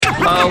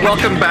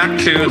Welcome back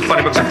to the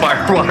Funny Books and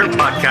Firewater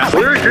podcast.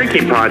 We're a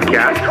drinking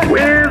podcast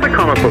with a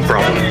comic book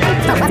problem.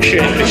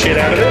 Shit the shit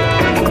out of it.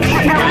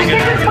 No, I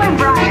think it's my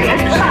Brian.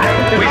 It's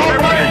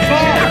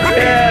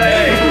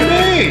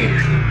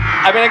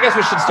I mean, I guess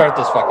we should start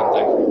this fucking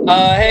thing.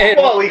 Hey,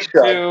 welcome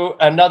to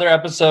another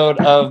episode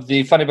of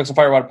the Funny Books and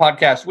Firewater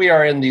podcast. We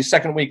are in the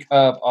second week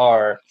of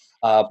our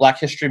Black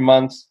History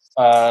Month.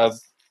 I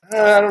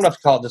don't know if you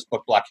call this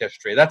book Black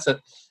History. It's a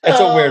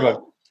weird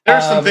one.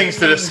 There's some things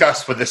to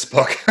discuss with this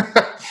book.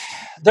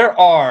 There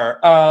are.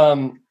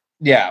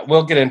 Yeah,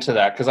 we'll get into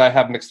that because I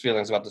have mixed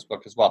feelings about this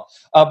book as well.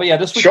 But yeah,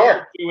 this week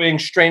we're doing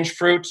Strange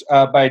Fruit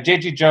by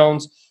J.G.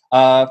 Jones.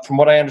 From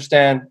what I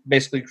understand,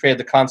 basically created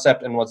the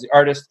concept and was the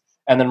artist.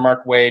 And then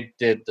Mark Waid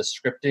did the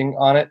scripting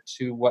on it,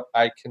 to what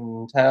I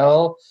can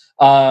tell.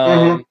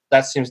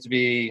 That seems to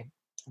be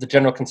the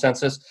general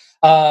consensus.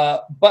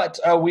 But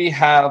we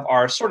have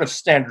our sort of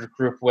standard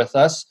group with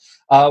us.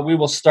 We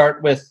will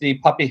start with the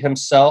puppy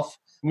himself,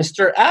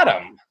 Mr.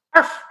 Adam.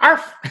 Arf,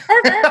 arf.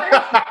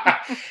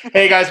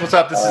 Hey guys, what's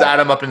up? This is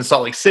Adam up in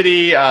Salt Lake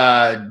City.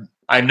 I'm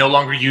no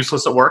longer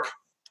useless at work.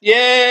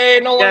 Yay,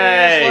 no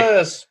longer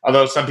useless.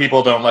 Although some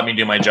people don't let me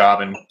do my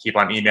job and keep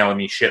on emailing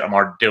me shit I'm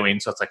already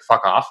doing, so it's like,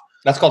 fuck off.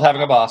 That's called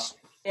having a boss.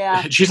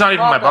 Yeah. She's not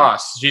even my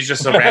boss. She's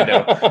just a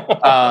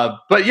rando.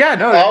 But yeah,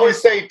 no. I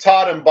always say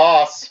Todd and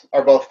boss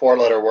are both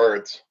four-letter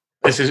words.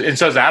 And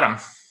so is Adam.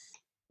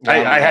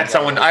 I had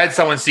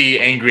someone see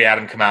Angry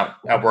Adam come out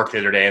at work the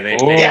other day.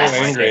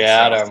 Angry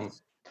Adam.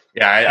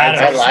 Yeah,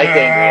 I like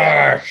Angry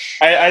Adam.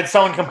 I had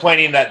someone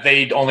complaining that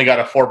they only got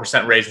a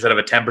 4% raise instead of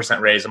a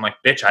 10% raise. I'm like,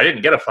 bitch, I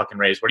didn't get a fucking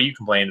raise. What are you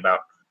complaining about?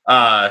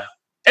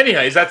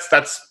 Anyways,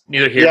 that's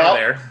neither here nor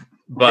there.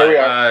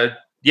 But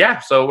yeah,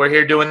 so we're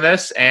here doing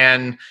this,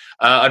 and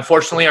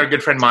unfortunately, our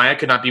good friend Maya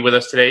could not be with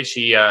us today.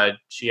 She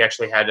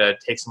actually had to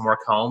take some work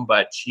home,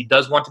 but she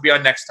does want to be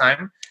on next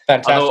time.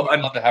 Fantastic.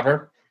 I'd love to have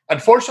her.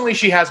 Unfortunately,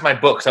 she has my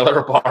books. I let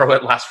her borrow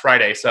it last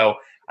Friday, so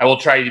I will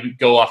try to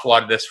go off a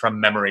lot of this from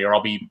memory, or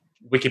I'll be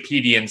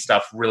Wikipedia and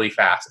stuff really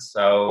fast.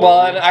 So,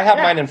 well, and I have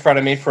mine in front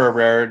of me for a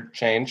rare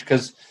change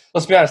because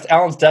let's be honest,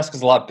 Alan's desk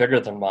is a lot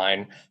bigger than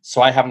mine,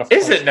 so I have enough.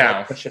 Is it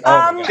now? She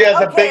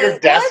has a bigger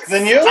desk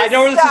than you. I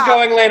know where this is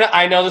going, Lena.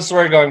 I know this is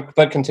where you're going,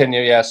 but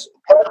continue. Yes,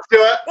 let's do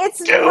it.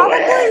 It's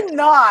probably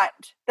not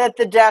that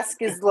the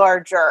desk is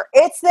larger.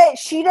 It's that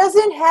she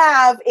doesn't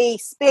have a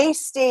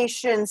space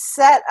station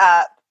set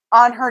up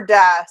on her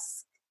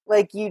desk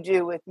like you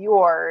do with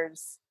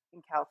yours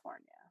in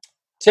California.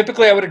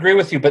 Typically, I would agree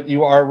with you, but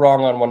you are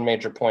wrong on one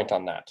major point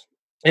on that.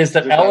 Is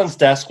that Ellen's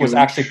desk was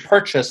actually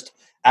purchased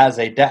as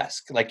a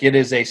desk. Like, it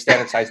is a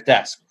standard-sized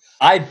desk.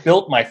 I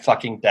built my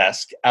fucking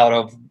desk out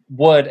of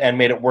wood and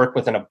made it work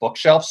within a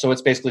bookshelf, so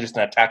it's basically just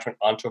an attachment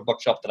onto a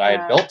bookshelf that I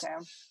had built. Okay.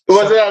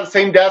 Was it on the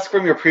same desk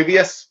from your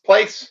previous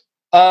place?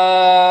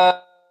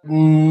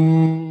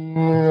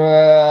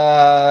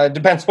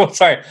 Depends.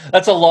 Sorry,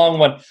 that's a long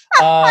one.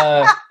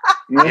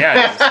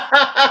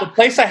 Yeah, the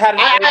place I had.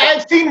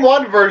 I've seen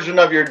one version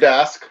of your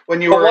desk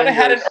when you were. When I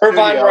had in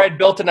Irvine, where I'd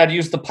built and I'd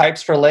used the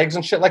pipes for legs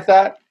and shit like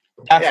that.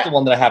 That's the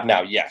one that I have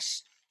now.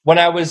 Yes. When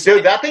I was,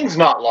 dude, that thing's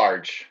not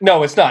large.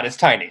 No, it's not. It's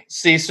tiny.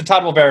 See, so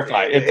Todd will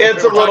verify.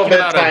 It's a little bit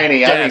tiny.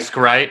 Desk,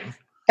 right?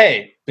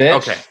 Hey,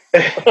 bitch. Okay.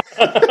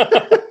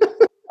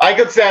 I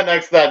could stand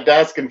next to that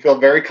desk and feel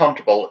very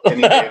comfortable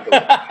any day of the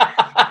week.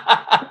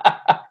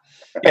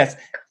 Yes.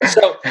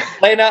 So,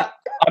 Lena,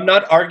 I'm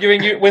not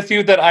arguing with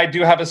you that I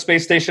do have a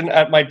space station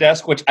at my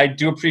desk, which I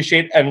do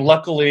appreciate. And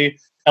luckily,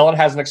 Ellen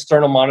has an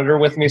external monitor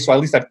with me, so I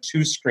at least have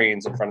two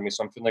screens in front of me.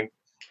 So I'm feeling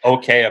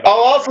okay about it.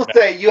 I'll also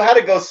say you had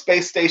to go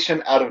space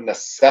station out of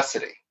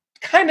necessity.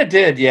 Kind of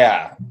did,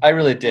 yeah. I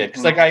really did.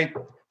 Because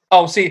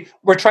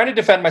we're trying to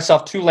defend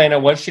myself to Lena.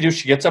 What does she do?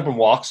 She gets up and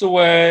walks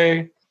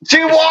away.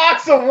 She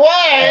walks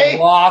away!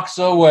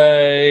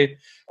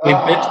 We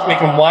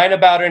can whine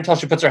about her until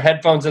she puts her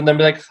headphones in, and then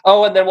be like,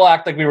 oh, and then we'll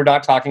act like we were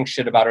not talking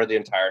shit about her the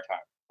entire time.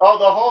 Oh,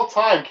 the whole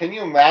time? Can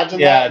you imagine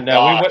that? Yeah,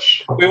 no,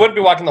 we wouldn't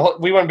be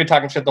we wouldn't be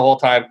talking shit the whole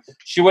time.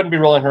 She wouldn't be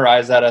rolling her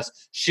eyes at us.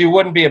 She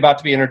wouldn't be about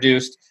to be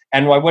introduced,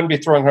 and I wouldn't be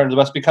throwing her under the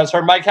bus because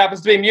her mic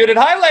happens to be muted.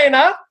 Hi,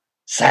 Lena.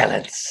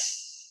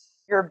 Silence.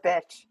 You're a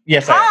bitch.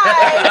 Yes,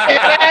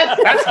 I am.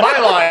 That's my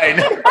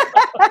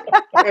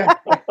line.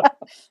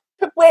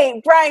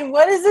 Wait, Brian,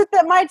 what is it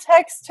that my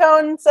text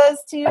tone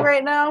says to you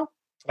right now?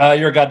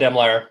 You're a goddamn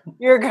liar.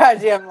 You're a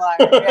goddamn liar.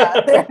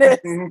 Yeah, there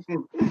it is.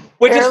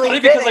 Which is funny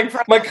because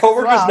my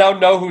coworkers now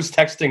know who's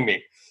texting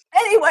me.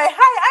 Anyway,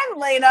 hi, I'm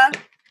Lena.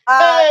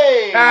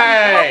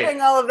 I'm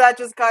hoping all of that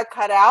just got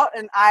cut out,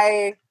 and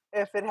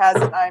if it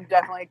hasn't, I'm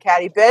definitely a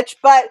catty bitch.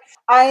 But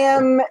I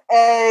am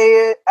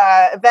a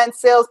event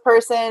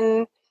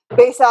salesperson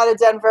based out of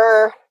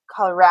Denver,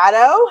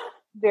 Colorado.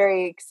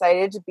 Very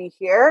excited to be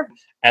here.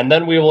 And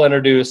then we will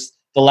introduce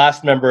the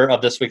last member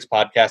of this week's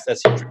podcast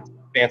as he drinks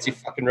fancy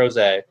fucking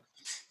rosé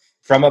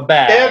from a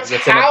bag.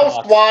 It's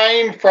house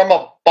wine from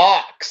a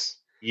box.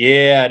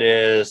 Yeah, it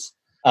is.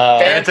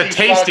 And it's a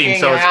tasting,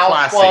 so it's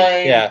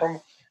classy. Yeah.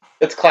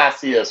 It's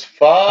classy as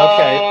fuck.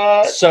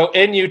 Okay, so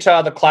in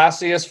Utah, the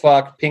classy as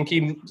fuck,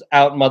 pinky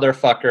out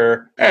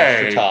motherfucker,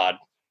 Mr. Todd.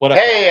 What up?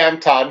 Hey, I'm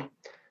Todd.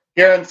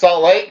 Here in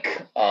Salt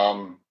Lake,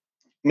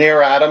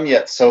 near Adam,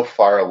 yet so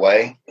far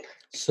away.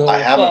 So I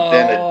haven't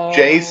been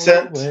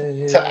adjacent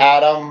to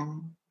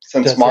Adam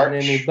since March.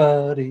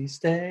 Anybody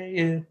stay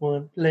in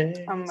one place?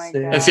 Oh my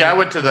God. And see, I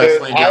went to the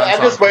Celine Dion I'm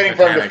just waiting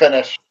for him to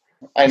finish.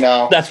 I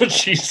know. That's what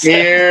she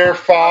said. Near,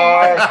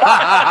 far,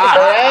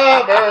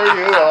 wherever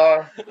you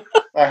are.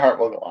 My heart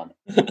will go on.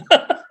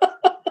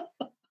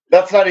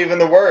 That's not even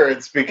the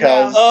words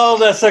because... Oh,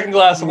 that second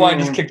glass of wine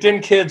just kicked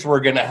in, kids. We're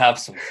going to have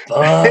some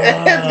fun.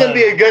 It's going to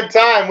be a good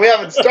time. We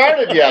haven't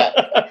started yet.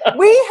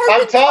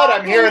 I'm Todd.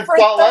 I'm here in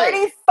Salt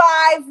Lake.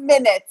 35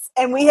 minutes,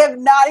 and we have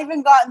not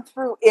even gotten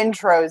through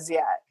intros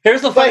yet.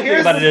 Here's the funny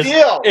thing about it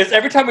is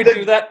every time we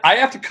do that, I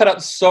have to cut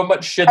out so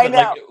much shit that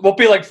like we'll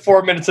be like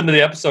 4 minutes into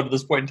the episode at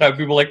this point in time.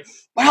 People are like,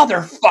 wow,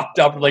 they're fucked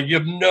up. Like, you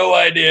have no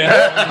idea.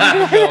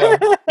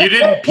 You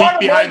didn't peek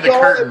behind the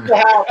curtain. To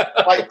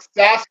have, like,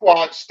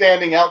 Sasquatch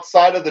standing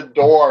outside of the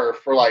door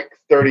for like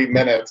 30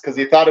 minutes because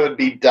he thought it would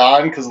be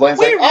done. Because Lane's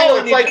like,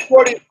 it's like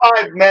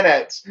 45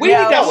 minutes. We need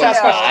to have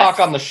Sasquatch talk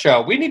on the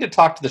show. We need to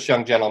talk to this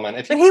young gentleman.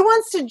 But he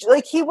wants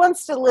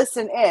to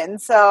listen in.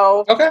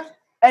 So okay.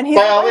 And he's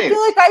like, I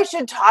feel like I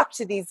should talk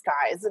to these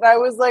guys. And I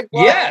was like,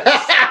 well,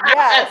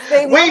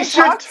 yes, we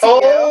should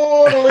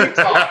totally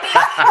talk.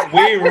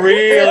 We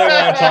really want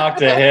to talk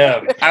to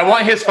him. I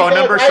want his phone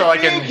number so I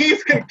can...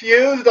 He's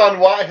confused on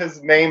what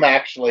his name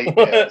actually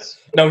is.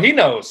 No, he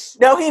knows.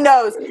 No, he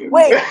knows. Wait, we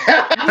were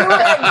at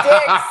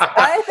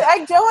Dick's.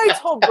 I know I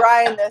told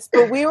Brian this,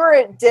 but we were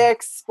at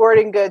Dick's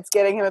Sporting Goods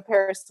getting him a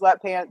pair of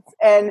sweatpants.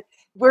 And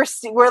we're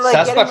like...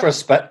 Sasquatch for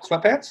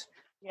sweatpants?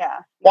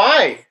 Yeah.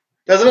 Why?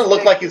 Doesn't it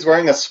look like he's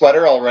wearing a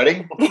sweater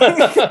already? He's a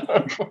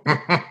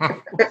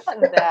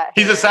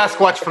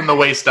Sasquatch from the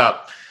waist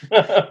up.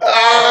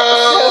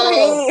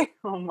 Oh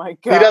my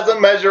God. He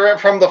doesn't measure it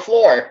from the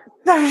floor.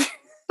 That's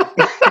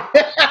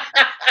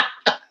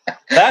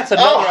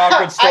another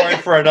awkward story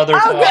for another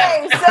time.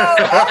 Okay, so anyway,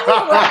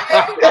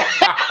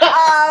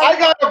 I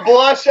got a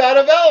blush out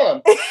of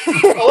Ellen.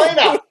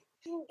 Elena.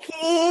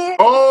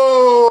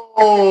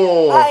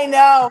 I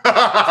know. We're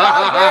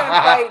in a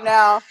fight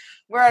now.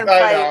 We're in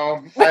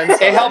a fight.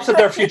 It helps that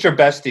they're future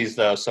besties,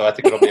 though, so I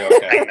think it'll be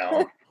okay. I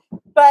know.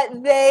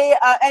 But they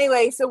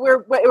anyway. So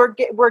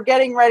we're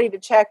getting ready to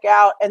check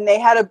out, and they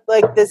had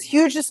this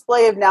huge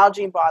display of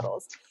Nalgene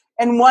bottles,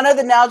 and one of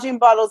the Nalgene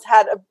bottles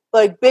had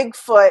a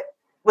Bigfoot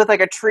with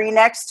like a tree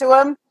next to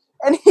him,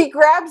 and he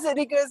grabs it. And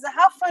he goes,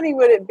 "How funny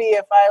would it be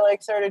if I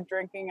started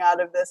drinking out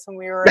of this when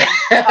we were in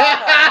Tahoe?"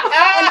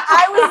 And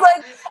I was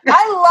like,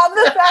 "I love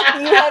the fact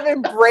that you have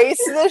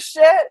embraced this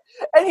shit."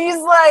 And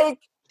he's like,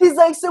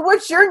 "So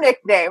what's your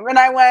nickname?" And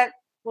I went,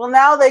 "Well,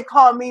 now they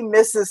call me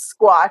Mrs.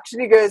 Squatch."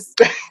 And he goes,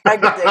 "I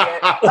can dig it."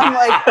 I'm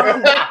like,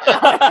 "Oh."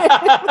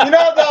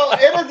 Though,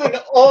 it is an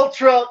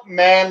ultra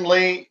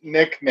manly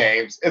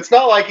nickname. It's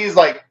not like he's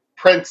like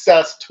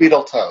Princess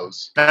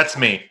Tweedletoes. That's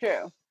me.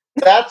 True.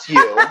 That's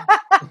you.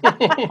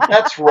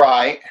 That's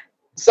right.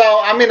 So,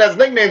 I mean, as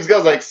nicknames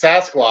goes, like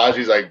Sasquatch,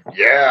 he's like,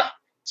 yeah.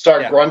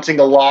 Start grunting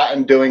a lot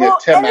and doing a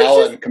Tim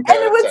Allen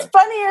comparison. And what's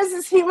funny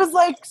is he was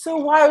like, "So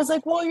why?" I was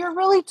like, "Well, you're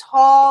really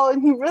tall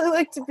and you really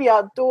like to be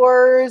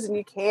outdoors and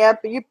you camp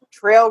and you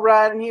trail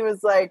run." And he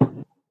was like,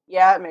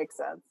 "Yeah, it makes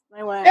sense."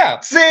 And I went, "Yeah,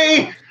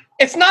 see,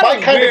 it's not a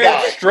weird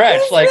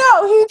stretch."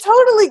 No, he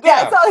totally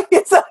gets.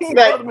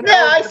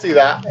 Yeah, I see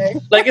that.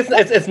 Like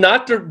it's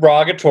not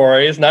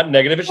derogatory. It's not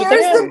negative. It's just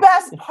here's the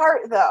best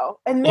part though,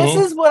 and this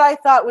is what I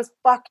thought was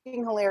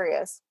fucking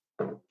hilarious.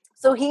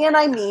 So he and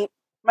I meet.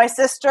 My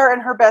sister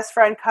and her best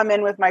friend come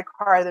in with my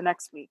car the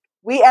next week.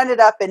 We ended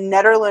up in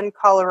Nederland,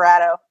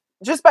 Colorado,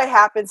 just by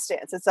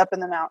happenstance. It's up in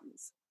the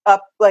mountains,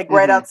 up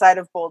right outside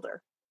of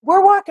Boulder.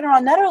 We're walking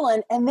around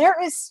Nederland, and there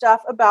is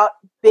stuff about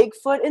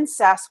Bigfoot and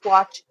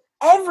Sasquatch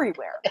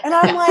everywhere. And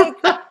I'm like,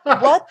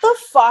 what the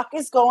fuck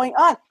is going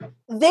on?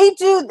 They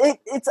do,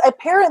 it's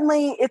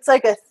apparently, it's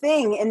like a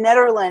thing in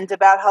Nederland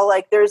about how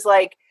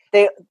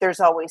there's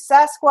always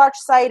Sasquatch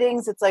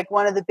sightings. It's like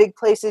one of the big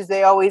places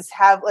they always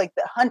have, like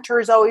the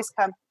hunters always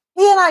come.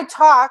 He and I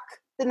talk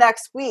the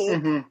next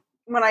week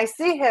when I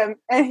see him,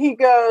 and he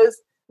goes,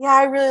 "Yeah,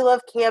 I really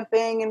love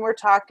camping," and we're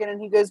talking,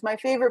 and he goes, "My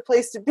favorite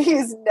place to be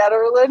is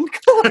Nederland."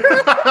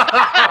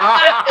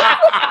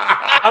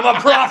 I'm a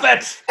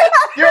prophet.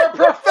 You're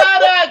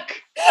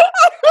prophetic.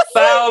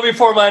 Bow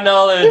before my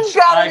knowledge.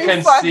 I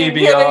can see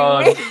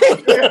beyond.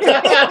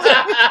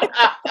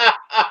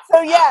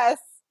 So yes,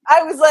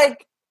 I was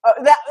like,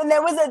 and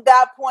that was at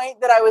that point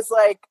that I was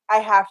like, I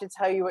have to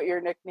tell you what your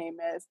nickname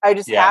is. I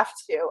just have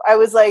to. I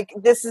was like,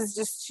 this is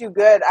just too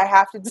good. I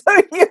have to tell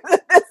you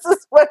that this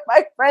is what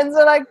my friends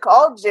and I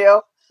called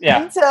you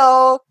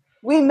until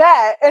we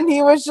met. And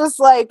he was just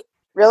like,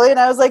 really? And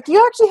I was like,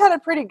 you actually had a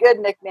pretty good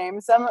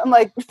nickname. Some of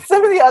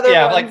the other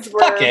ones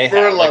were. I'm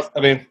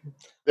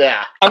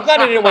glad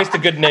I didn't waste a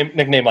good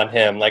nickname on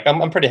him. Like,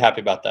 I'm pretty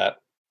happy about that.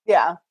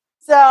 Yeah.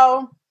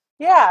 So,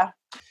 yeah.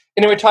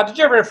 Anyway, Todd, did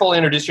you ever fully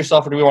introduce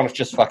yourself, or do we want to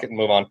just fuck it and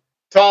move on?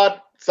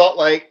 Todd, Salt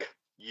Lake.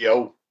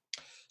 Yo.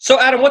 So,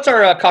 Adam, what's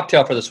our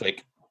cocktail for this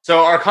week?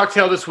 So, our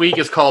cocktail this week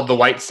is called the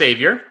White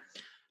Savior.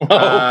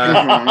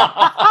 I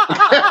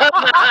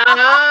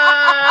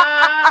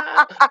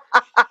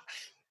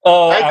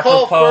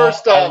call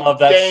first. I love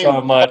that game. So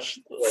much.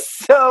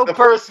 So the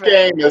first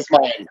game is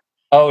mine.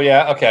 Oh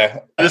yeah,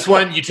 okay. This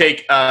one you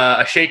take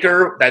a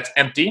shaker that's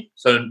empty.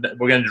 So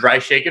we're going to dry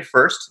shake it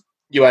first.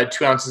 You add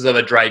 2 ounces of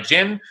a dry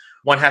gin,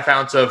 1/2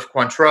 ounce of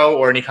Cointreau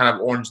or any kind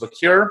of orange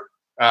liqueur,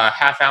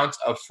 1/2 ounce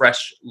of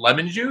fresh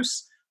lemon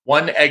juice,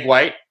 1 egg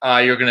white.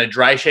 You're going to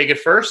dry shake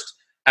it first,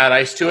 add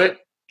ice to it,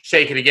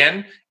 shake it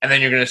again, and then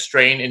you're going to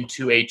strain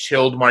into a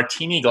chilled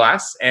martini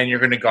glass, and you're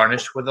going to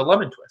garnish with a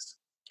lemon twist.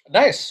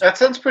 Nice. That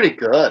sounds pretty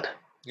good.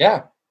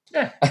 Yeah.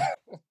 Yeah.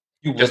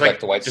 You just like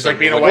the White just Savior. like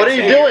being a White What are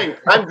you doing?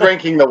 I'm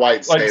drinking the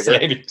White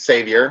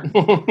Savior.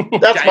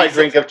 That's my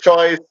drink of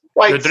choice.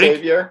 White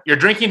Savior. You're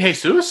drinking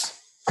Jesus?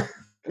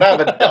 Can I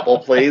have a double,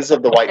 please,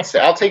 of the White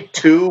Savior? I'll take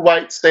 2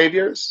 White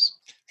Saviors.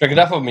 Drink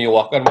enough of them, you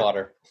walk on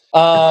water.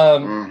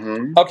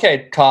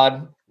 Okay,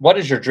 Todd, what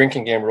is your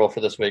drinking game rule for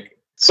this week?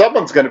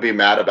 Someone's going to be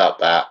mad about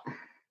that.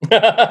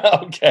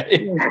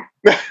 Okay.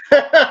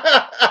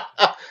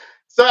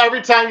 So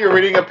every time you're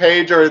reading a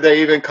page or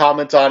they even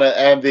comment on it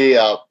and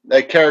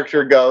the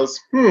character goes,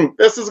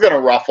 this is going to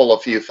ruffle a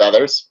few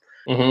feathers,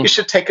 you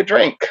should take a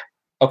drink.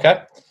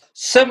 Okay.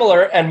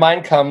 Similar, and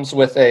mine comes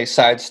with a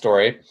side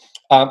story.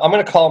 I'm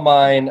going to call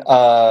mine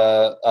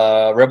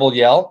Rebel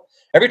Yell.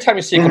 Every time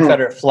you see a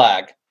Confederate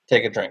flag,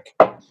 take a drink.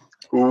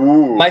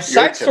 Ooh, my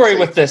side story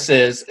with this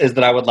is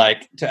that I would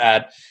like to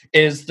add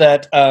is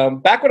that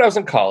back when I was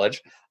in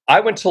college,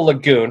 I went to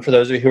Lagoon, for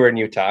those of you who are in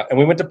Utah, and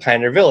we went to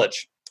Pioneer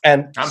Village.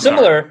 And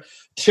similar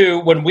to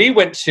when we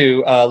went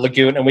to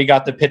Lagoon and we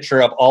got the picture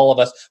of all of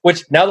us,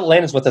 which now that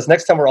Lena's with us,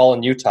 next time we're all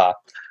in Utah,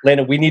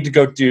 Lena, we need to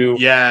go do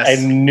a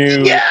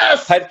new...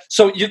 Yes!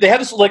 So they have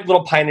this like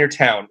little pioneer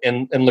town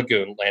in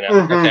Lagoon, Lena,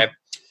 okay?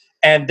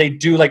 And they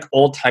do like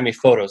old-timey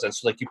photos. And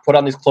so like you put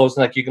on these clothes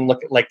and like you can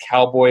look at like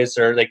cowboys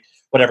or like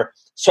whatever.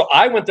 So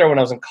I went there when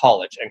I was in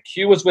college and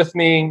Q was with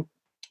me, a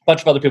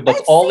bunch of other people.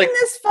 I've seen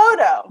this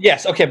photo.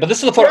 Yes, okay, but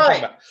this is the photo I'm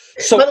talking about.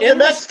 So but the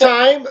next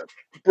time...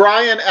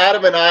 Brian,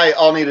 Adam, and I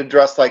all need to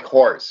dress like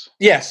whores.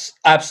 Yes,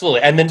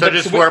 absolutely. And then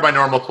just wear my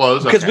normal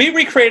clothes? Because we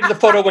recreated the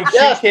photo when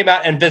Q came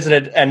out and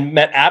visited and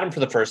met Adam for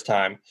the first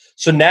time.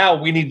 So now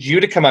we need you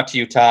to come out to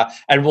Utah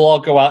and we'll all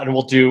go out and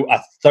we'll do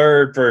a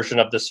third version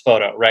of this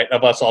photo, right?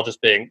 Of us all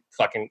just being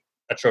fucking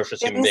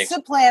atrocious human beings.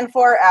 Things to plan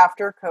for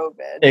after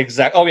COVID.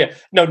 Exactly. Oh, yeah.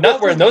 No,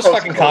 not wearing those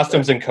fucking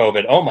costumes in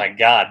COVID. Oh, my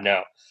God,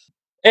 no.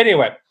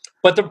 Anyway.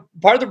 But the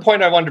part of the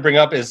point I wanted to bring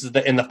up is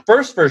that in the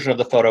first version of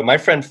the photo, my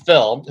friend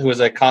Phil, who is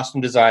a costume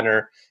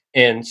designer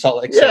in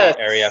Salt Lake City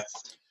area,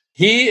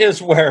 he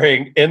is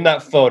wearing in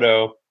that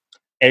photo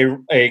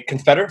a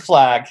Confederate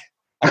flag,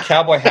 a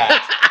cowboy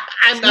hat,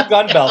 2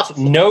 gun belts,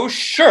 no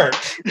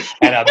shirt,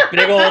 and a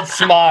big old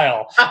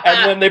smile.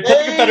 And when they put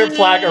the Confederate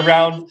flag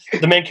around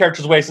the main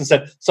character's waist and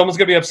said, "Someone's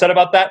going to be upset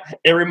about that,"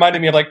 it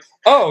reminded me of like,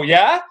 oh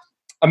yeah,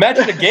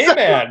 imagine a gay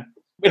man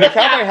with a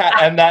cowboy hat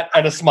and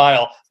a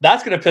smile.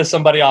 That's going to piss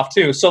somebody off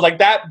too. So like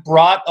that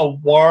brought a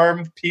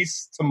warm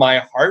piece to my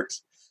heart.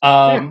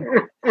 And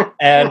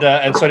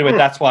so anyway,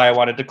 that's why I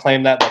wanted to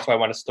claim that. That's why I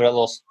wanted to throw a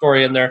little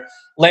story in there.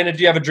 Lena, do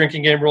you have a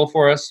drinking game rule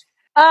for us?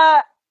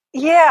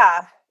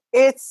 Yeah.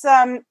 It's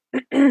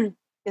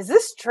is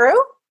this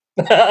true?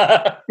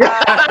 Tiny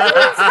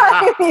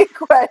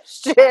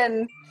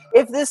question.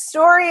 If this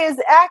story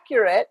is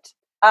accurate,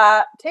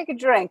 take a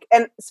drink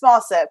and small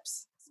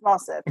sips. Small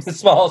sips.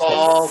 Small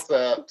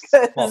sips.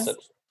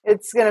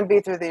 It's going to be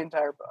through the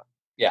entire book.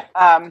 Yeah.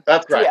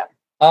 That's right. Yeah.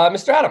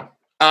 Mr. Adam.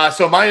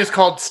 So mine is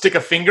called Stick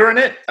a Finger in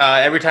It.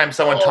 Every time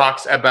someone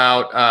talks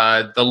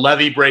about the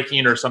levee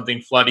breaking or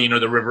something flooding or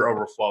the river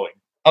overflowing.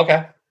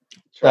 Okay.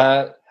 Sure.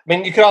 I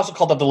mean, you could also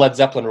call that the Led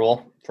Zeppelin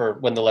rule for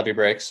when the levee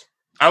breaks.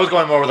 I was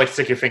going more with like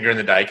stick your finger in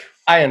the dike.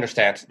 I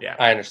understand. Yeah.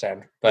 I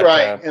understand. But,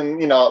 right. And,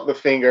 the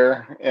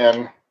finger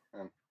and...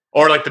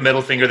 Or like the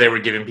middle finger they were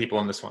giving people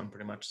in this one,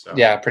 pretty much. So.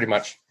 Yeah, pretty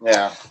much.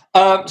 Yeah.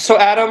 So,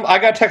 Adam, I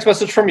got a text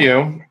message from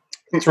you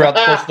throughout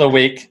the course of the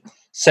week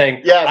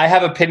saying, I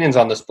have opinions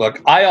on this book.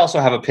 I also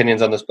have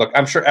opinions on this book.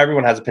 I'm sure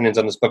everyone has opinions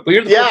on this book, but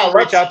you're the first to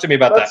reach out to me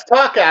about that. Let's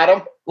talk,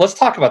 Adam. Let's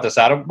talk about this,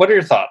 Adam. What are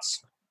your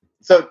thoughts?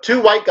 So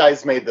 2 white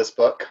guys made this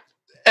book.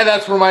 And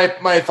that's where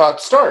my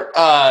thoughts start.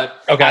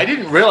 Okay. I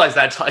didn't realize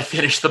that until I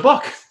finished the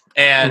book.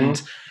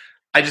 And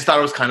I just thought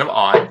it was kind of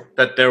odd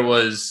that there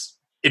was...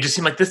 It just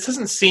seemed like this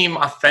doesn't seem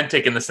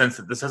authentic in the sense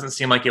that this doesn't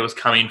seem like it was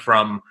coming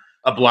from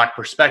a Black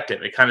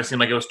perspective. It kind of seemed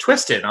like it was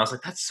twisted. And I was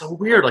like, that's so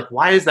weird. Like,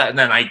 why is that? And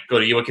then I go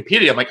to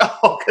Wikipedia. I'm like,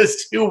 oh,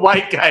 because 2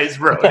 white guys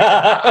wrote it.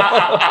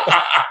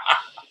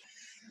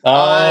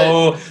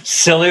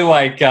 Silly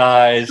white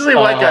guys. Silly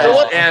white guys. So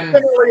what's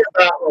generally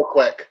about real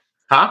quick?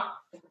 Huh?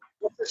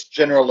 What's this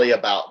generally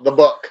about, the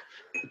book?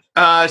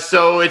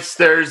 So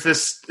there's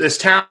this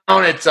town.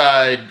 It's,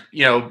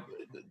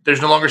 there's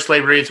no longer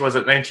slavery. Was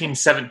it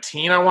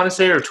 1917, I want to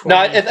say, or 20? No,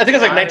 I think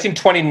it's like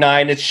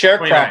 1929. It's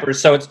sharecroppers.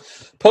 So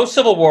it's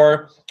post-Civil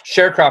War.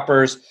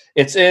 sharecroppers.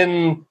 It's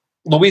in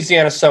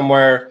Louisiana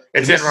somewhere.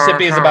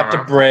 Mississippi is about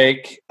to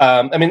break.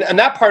 And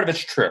that part of it's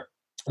true.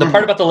 The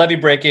part about the levee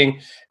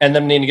breaking and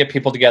them needing to get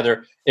people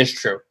together is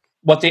true.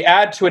 What they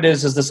add to it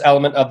is this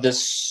element of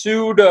this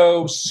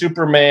pseudo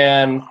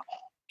Superman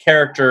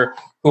character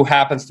who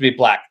happens to be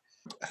black,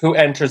 who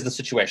enters the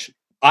situation.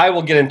 I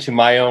will get into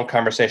my own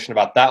conversation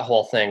about that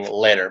whole thing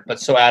later. But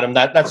so, Adam,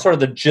 that's sort of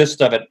the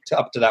gist of it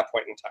up to that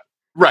point in time.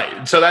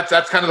 Right. So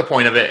that's kind of the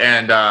point of it.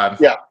 And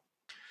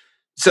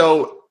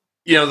so,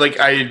 like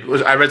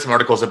I read some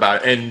articles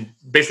about it, and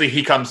basically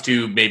he comes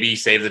to maybe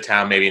save the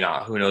town, maybe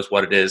not. Who knows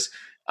what it is.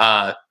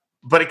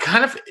 But it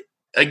kind of,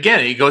 again,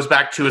 it goes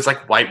back to it's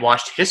like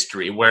whitewashed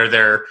history where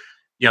they're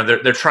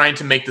trying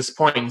to make this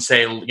point and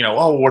say,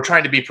 we're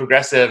trying to be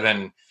progressive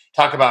and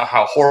talk about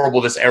how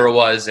horrible this era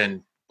was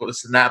and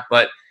this and that.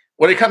 But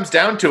when it comes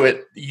down to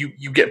it,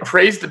 you get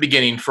praised at the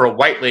beginning for a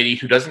white lady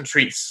who doesn't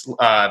treat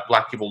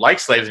black people like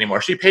slaves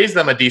anymore. She pays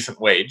them a decent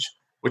wage,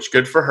 which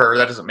good for her.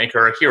 That doesn't make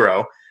her a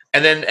hero.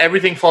 And then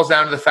everything falls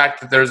down to the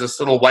fact that there's this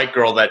little white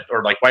girl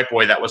white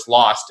boy that was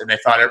lost, and they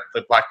thought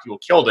the black people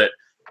killed it.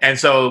 And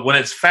so when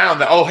it's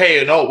found that, oh,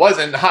 hey, no, it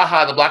wasn't.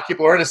 Ha, the black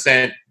people are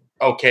innocent.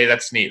 Okay,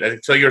 that's neat.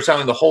 So you're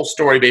telling the whole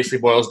story basically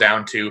boils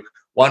down to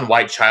one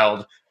white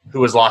child who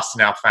was lost and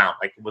now found.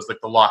 Like it was like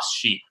the lost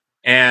sheep.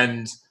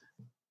 And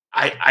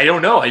I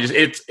don't know.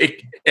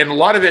 And a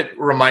lot of it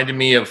reminded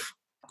me of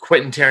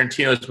Quentin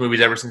Tarantino's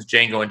movies ever since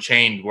Django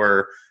Unchained,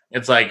 where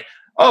it's like,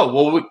 oh,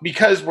 well,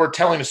 because we're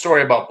telling a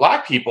story about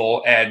black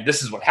people and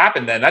this is what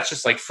happened then, that's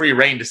just like free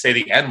reign to say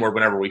the N-word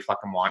whenever we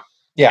fucking want.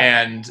 Yeah.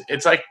 And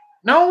it's like,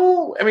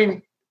 no, I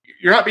mean,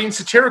 you're not being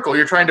satirical.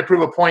 You're trying to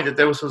prove a point that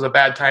this was a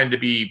bad time to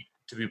be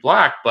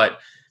black, but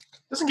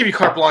it doesn't give you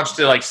carte blanche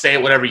to like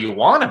say whatever you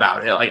want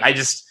about it. Like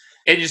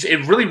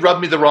it really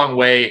rubbed me the wrong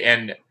way.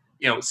 And,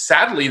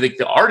 sadly, like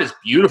the art is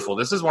beautiful.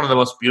 This is one of the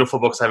most beautiful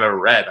books I've ever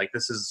read. Like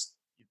there's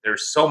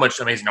so much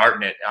amazing art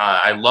in it.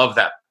 I love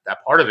that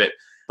part of it.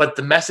 But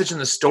the message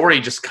and the story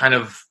just kind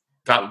of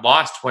got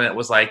lost when it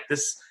was like,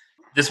 this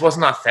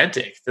wasn't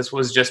authentic. This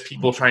was just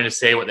people trying to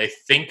say what they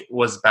think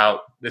was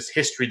about this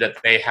history that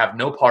they have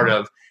no part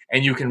of.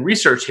 And you can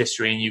research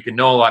history and you can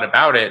know a lot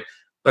about it.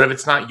 But if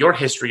it's not your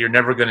history, you're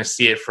never going to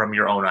see it from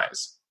your own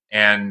eyes.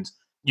 And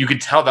you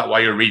could tell that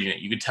while you're reading it.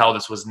 You could tell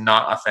this was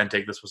not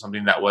authentic. This was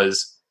something that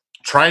was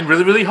trying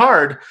really, really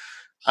hard.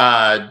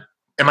 Am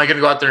I going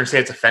to go out there and say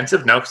it's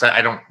offensive? No, because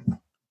I don't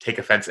take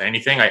offense at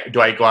anything.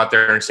 Do I go out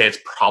there and say it's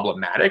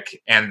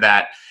problematic? And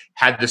that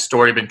had this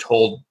story been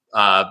told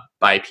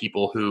by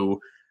people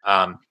who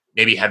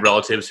maybe had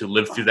relatives who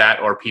lived through that,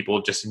 or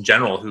people just in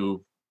general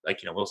who,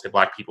 we'll say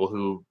black people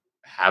who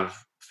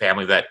have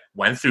family that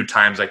went through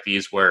times like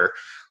these where,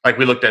 like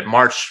we looked at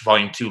March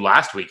Volume 2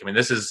 last week. I mean,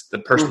 this is the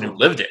person who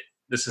lived it.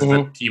 This is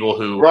the people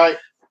who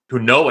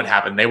know what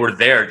happened. They were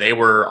there. They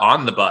were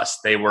on the bus.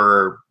 They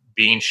were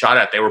being shot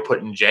at. They were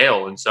put in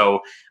jail. And so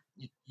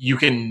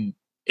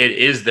it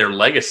is their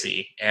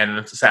legacy.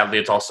 And sadly,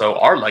 it's also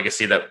our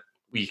legacy that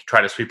we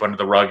try to sweep under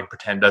the rug and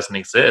pretend doesn't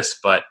exist.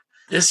 But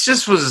this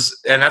just was,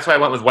 and that's why I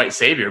went with White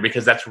Savior,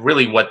 because that's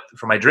really what,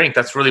 for my drink,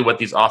 that's really what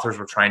these authors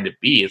were trying to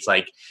be. It's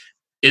like,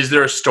 is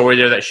there a story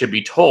there that should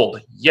be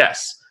told?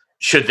 Yes.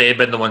 Should they have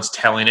been the ones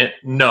telling it?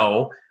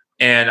 No.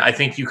 And I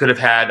think you could have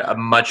had a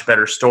much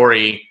better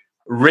story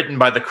written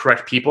by the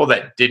correct people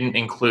that didn't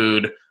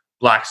include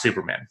Black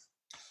Superman.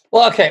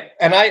 Well, okay.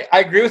 And I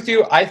agree with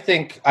you. I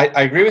think I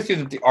agree with you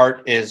that the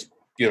art is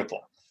beautiful.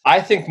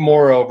 I think,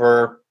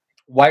 moreover,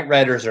 white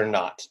writers are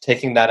not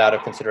taking that out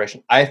of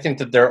consideration. I think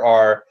that there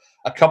are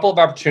a couple of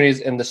opportunities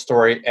in the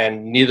story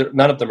and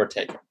none of them are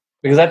taken.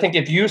 Because I think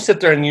if you sit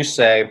there and you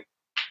say,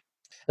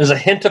 there's a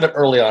hint of it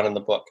early on in the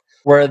book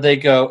where they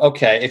go,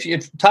 okay,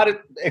 if Todd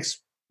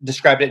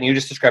described it and you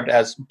just described it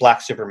as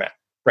Black Superman,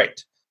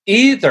 great.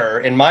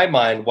 Either, in my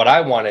mind, what I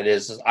wanted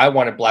is I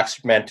wanted Black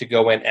Superman to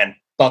go in and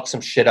fuck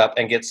some shit up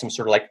and get some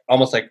sort of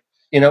almost like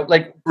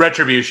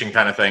retribution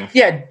kind of thing.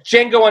 Yeah,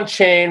 Django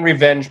Unchained,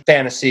 revenge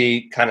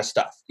fantasy kind of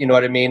stuff. You know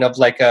what I mean? Of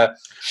like a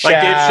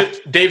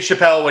Shaft. Like Dave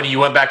Chappelle when he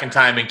went back in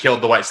time and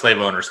killed the white slave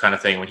owners kind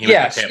of thing. When he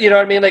was you know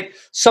what I mean? Like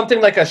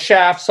something like a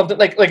Shaft, something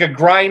like a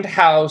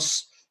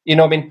Grindhouse. You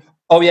know what I mean?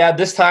 Oh yeah,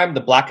 this time the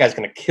black guy's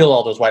gonna kill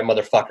all those white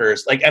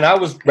motherfuckers. And I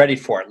was ready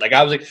for it.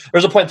 I was like,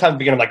 there's a point in time at the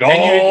beginning, I'm like,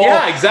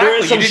 yeah, exactly.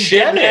 There's some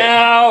shit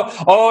now.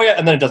 Oh yeah,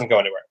 and then it doesn't go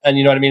anywhere. And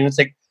you know what I mean? It's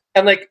like,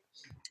 and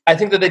I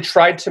think that they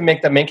tried to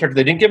make that main character.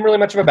 They didn't give him really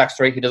much of a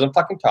backstory. He doesn't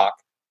fucking talk,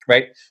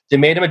 right? They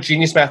made him a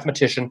genius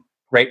mathematician.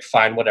 Great,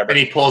 fine, whatever. And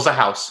he pulls a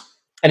house.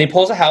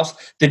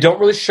 They don't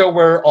really show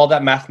where all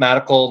that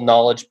mathematical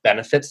knowledge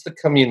benefits the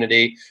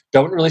community.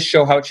 Don't really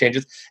show how it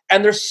changes.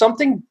 And there's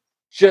something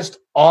just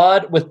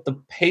odd with the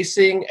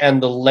pacing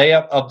and the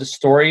layup of the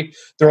story.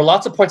 There were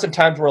lots of points in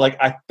times where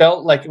I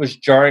felt like it was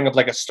jarring of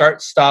a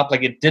start-stop.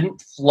 It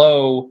didn't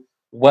flow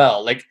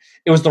well.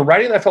 It was the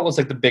writing that I felt was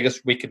the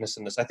biggest weakness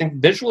in this. I think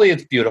visually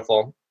it's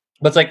beautiful,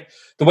 but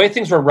it's the way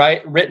things were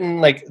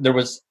written,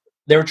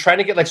 they were trying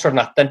to get sort of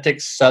an authentic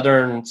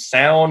Southern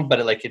sound, but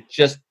it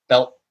just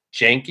felt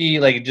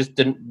janky. It just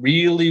didn't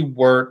really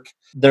work.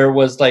 there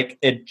was like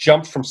it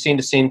jumped from scene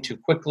to scene too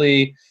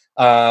quickly,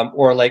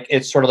 or like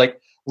it sort of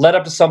like led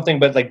up to something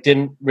but like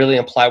didn't really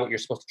imply what you're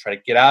supposed to try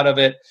to get out of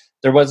it.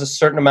 There was a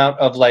certain amount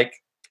of like,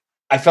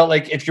 I felt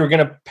like if you're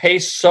going to pay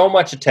so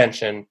much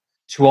attention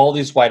to all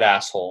these white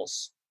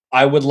assholes,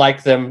 I would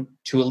like them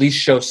to at least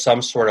show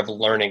some sort of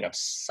learning of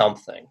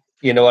something.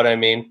 You know what I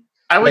mean?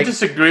 I would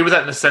disagree with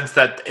that in the sense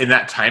that in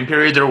that time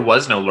period, there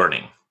was no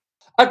learning.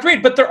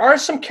 Agreed, but there are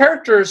some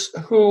characters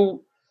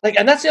who, like,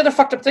 and that's the other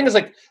fucked up thing is,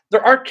 like,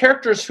 there are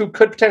characters who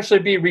could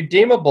potentially be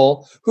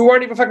redeemable who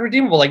aren't even fucking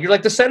redeemable. Like, you're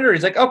like the senator.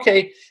 He's like,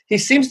 okay, he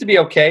seems to be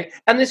okay.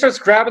 And then he starts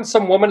grabbing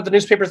some woman at the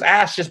newspaper's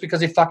ass just because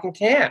he fucking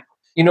can.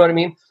 You know what I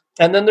mean?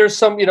 And then there's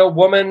some,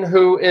 woman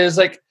who is,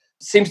 like,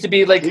 seems to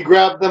be, like... He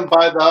grabbed them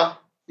by the...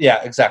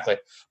 Yeah, exactly.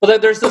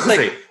 But there's this,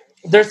 like...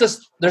 There's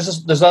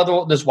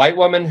this white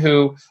woman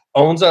who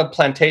owns a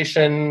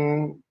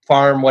plantation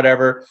farm,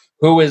 whatever,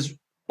 who is,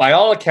 by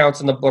all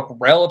accounts in the book,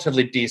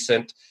 relatively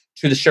decent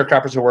to the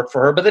sharecroppers who work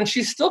for her, but then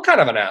she's still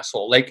kind of an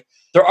asshole. Like,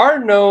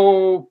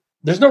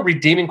 there's no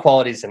redeeming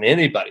qualities in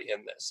anybody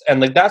in this. And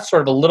like that's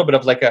sort of a little bit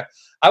of like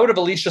I would have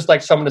at least just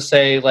like someone to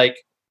say like,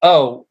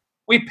 oh,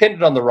 we pinned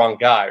it on the wrong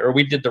guy or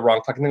we did the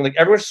wrong fucking thing. Like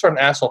everyone's just sort of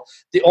an asshole.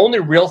 The only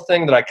real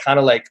thing that I kind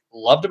of like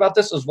loved about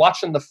this was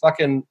watching the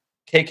fucking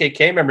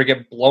KKK member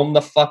get blown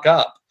the fuck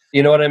up.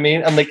 You know what I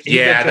mean? And like,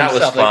 yeah, that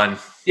was fun. Like,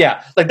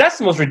 yeah, like that's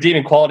the most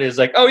redeeming quality is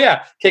like, oh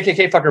yeah,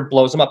 KKK fucker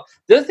blows him up.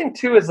 The other thing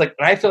too is like,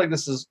 and I feel like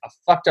this is a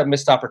fucked up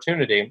missed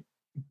opportunity,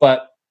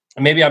 but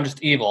maybe I'm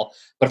just evil.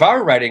 But if I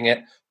were writing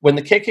it, when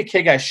the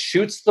KKK guy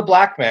shoots the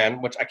black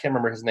man, which I can't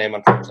remember his name,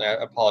 unfortunately, I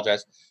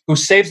apologize, who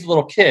saves the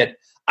little kid,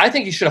 I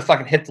think he should have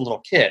fucking hit the little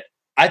kid.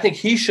 I think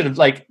he should have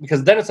like,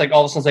 because then it's like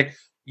all of a sudden it's like,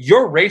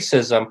 your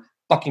racism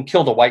fucking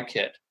killed a white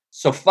kid.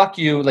 So fuck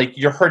you, like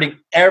you're hurting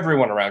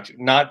everyone around you,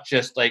 not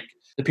just like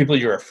the people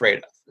you're afraid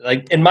of.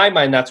 Like in my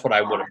mind, that's what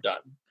I would have done.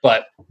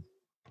 But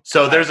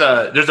so there's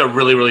a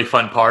really, really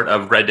fun part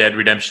of Red Dead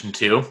Redemption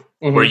 2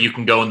 where you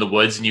can go in the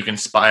woods and you can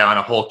spy on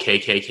a whole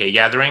KKK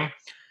gathering.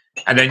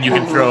 And then you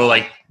can throw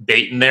like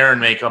bait in there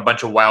and make a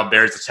bunch of wild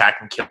bears attack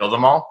and kill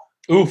them all.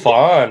 Ooh,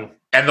 fun.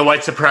 And the white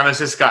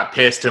supremacists got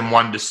pissed and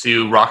wanted to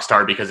sue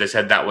Rockstar because they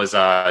said that was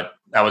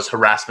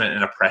harassment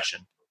and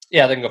oppression.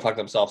 Yeah, they can go fuck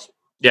themselves.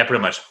 Yeah,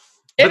 pretty much.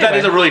 Anyway. But that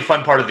is a really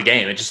fun part of the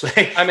game. It's just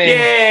like, I mean,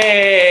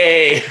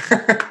 yay!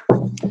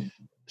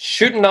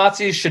 Shooting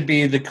Nazis should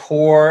be the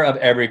core of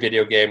every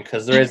video game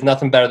because there is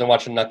nothing better than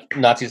watching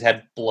Nazis'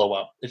 head blow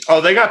up.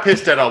 They got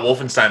pissed at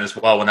Wolfenstein as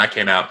well when that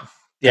came out.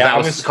 Yeah,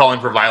 that was calling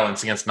for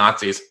violence against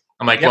Nazis.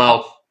 I'm like,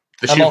 well,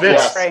 the shoe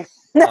fits.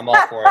 I'm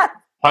all for it.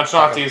 Punch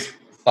Nazis.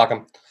 Fuck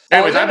them.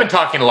 Anyways, I've been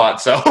talking a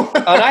lot, so.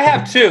 And I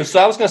have too. So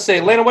I was going to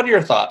say, Lena, what are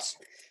your thoughts?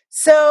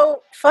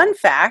 So, fun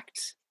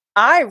fact,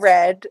 I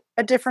read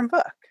a different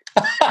book.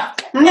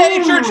 Hey,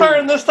 it's your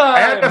turn this time. I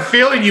had a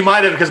feeling you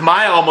might have, because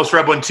Maya almost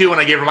read one too when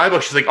I gave her my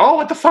book. She's like, oh,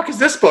 what the fuck is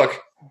this book?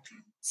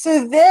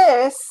 So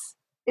this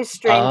is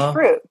Strange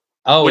Fruit.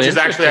 Oh, which is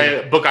actually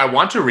a book I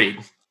want to read.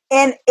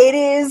 And it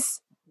is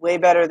way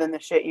better than the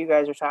shit you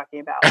guys are talking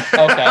about.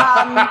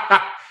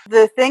 Okay.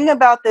 The thing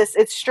about this,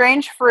 it's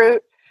Strange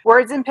Fruit,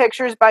 Words and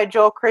Pictures by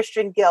Joel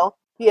Christian Gill.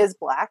 He is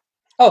black.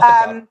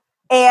 Oh,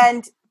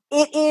 and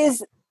it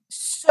is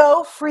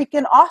so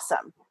freaking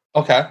awesome.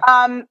 Okay.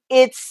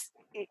 It's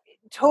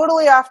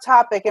totally off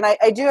topic, and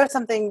I do have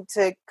something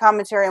to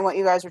commentary on what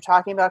you guys were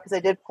talking about because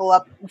I did pull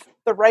up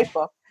the right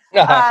book.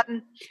 Uh-huh.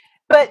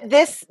 But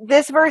this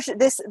version,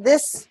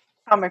 this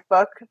comic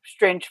book,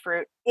 Strange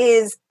Fruit,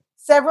 is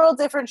several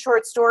different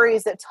short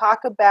stories that talk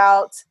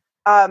about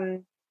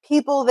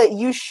people that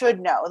you should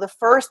know.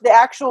 The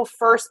actual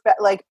first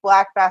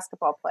black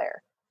basketball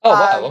player. Oh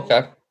wow!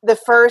 Okay. The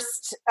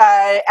first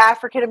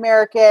African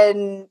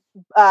American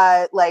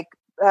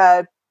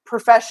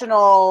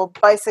professional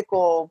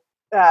bicycle.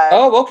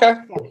 Okay.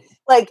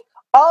 Like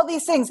all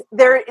these things.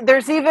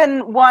 There's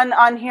even one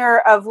on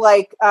here of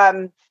like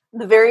the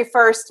very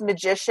first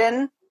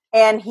magician,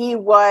 and he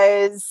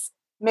was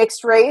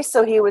mixed race,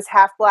 so he was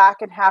half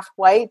black and half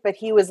white, but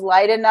he was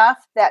light enough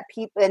that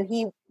and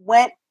he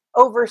went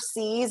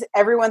overseas.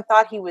 Everyone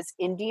thought he was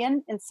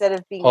Indian instead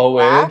of being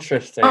black.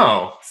 Interesting.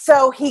 Oh.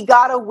 So he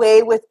got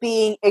away with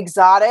being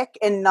exotic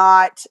and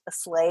not a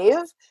slave.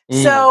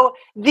 So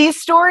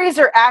these stories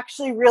are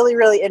actually really,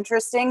 really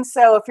interesting.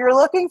 So if you're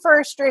looking for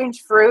a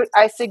Strange Fruit,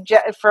 I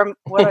suggest, from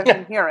what I've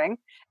been hearing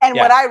and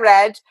what I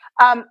read,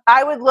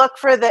 I would look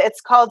for it's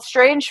called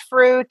Strange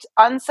Fruit,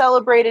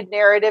 Uncelebrated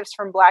Narratives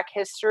from Black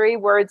History,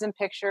 Words and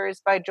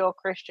Pictures by Joel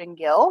Christian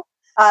Gill.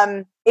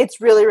 It's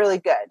really, really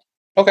good.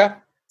 Okay.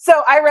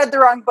 So I read the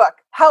wrong book.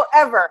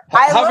 However,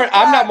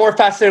 I'm not more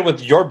fascinated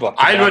with your book.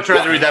 I'd much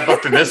rather read that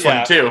book than this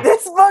one too.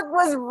 This book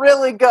was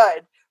really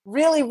good.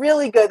 Really,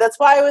 really good. That's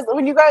why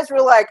when you guys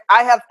were like,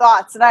 I have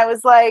thoughts, and I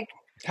was like,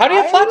 how do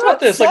you have thoughts about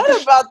this?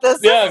 About this.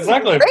 Yeah, this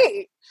exactly. Is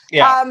great.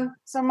 Yeah.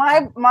 So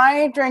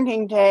my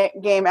drinking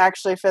game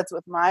actually fits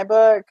with my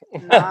book,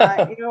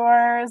 not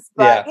yours.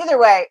 But either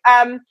way,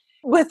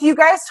 with you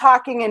guys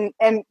talking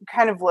and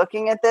kind of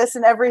looking at this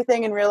and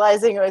everything and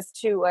realizing it was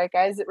two white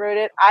guys that wrote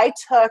it, I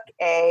took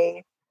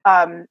a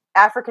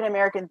African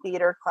American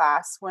theater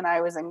class when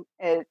I was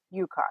at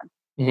UConn.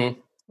 Mm-hmm.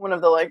 One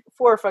of the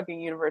 4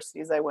 fucking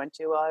universities I went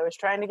to while I was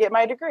trying to get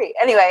my degree.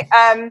 Anyway,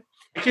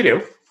 what you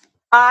do?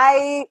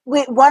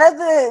 One of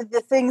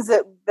the things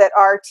that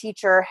our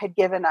teacher had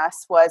given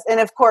us was, and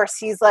of course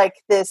he's like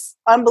this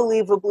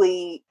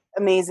unbelievably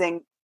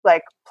amazing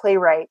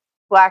playwright,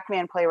 black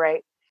man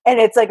playwright, and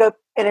it's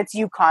it's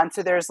UConn,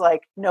 so there's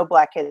no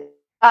black kids.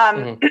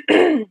 So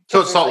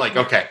it's Salt Lake,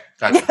 okay.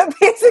 Gotcha. Yeah,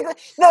 basically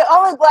the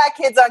only black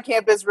kids on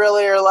campus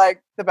really are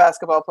the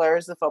basketball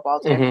players, the football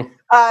team.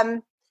 Mm-hmm.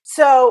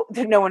 So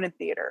there's no one in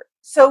theater.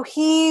 So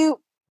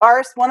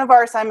one of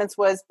our assignments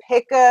was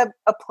pick a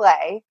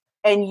play,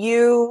 and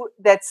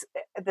that's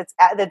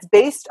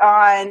based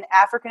on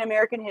African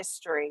American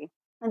history.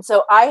 And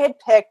so I had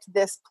picked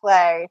this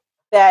play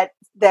that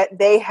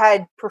they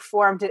had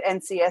performed at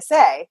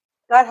NCSA.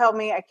 God help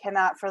me, I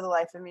cannot for the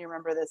life of me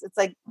remember this. It's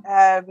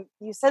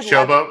you said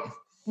Showboat?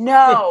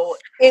 No,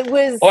 it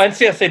was. Oh,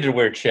 NCSA did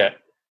weird shit.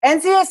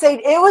 NCSA,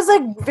 it was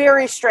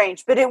very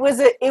strange, but it was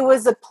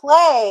a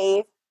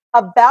play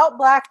about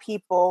black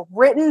people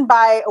written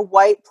by a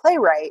white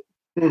playwright.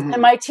 Mm-hmm.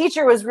 And my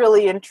teacher was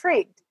really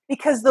intrigued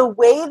because the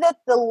way that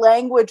the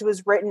language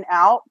was written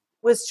out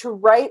was to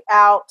write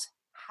out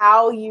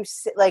how you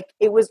say,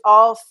 it was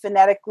all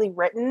phonetically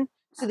written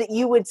so that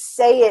you would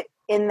say it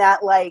in that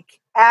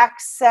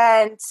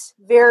accent,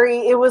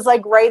 it was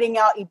writing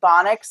out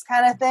Ebonics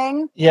kind of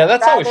thing. Yeah,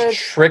 that's always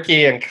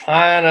tricky and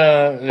kind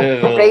of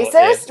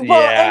racist. Yeah.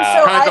 Well, and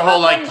so kind of the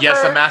whole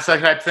yes, a massa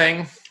type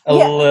thing. A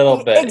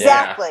little bit.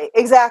 Exactly.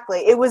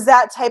 It was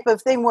that type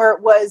of thing where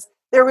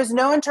there was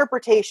no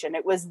interpretation.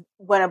 It was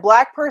when a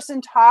black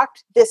person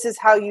talked, this is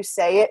how you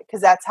say it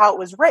because that's how it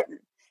was written.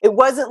 It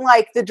wasn't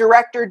like the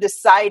director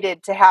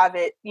decided to have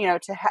it,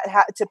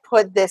 to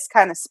put this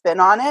kind of spin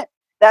on it.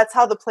 That's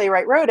how the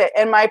playwright wrote it.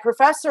 And my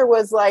professor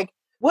was like,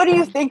 what do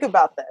you think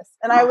about this?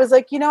 And I was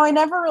like, I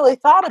never really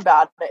thought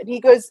about it. And he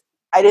goes,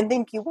 I didn't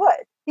think you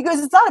would. He goes,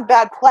 it's not a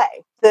bad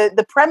play.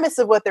 The premise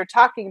of what they're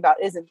talking about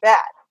isn't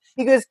bad.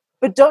 He goes,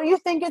 but don't you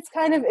think it's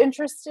kind of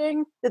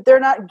interesting that they're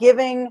not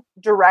giving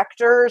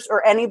directors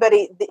or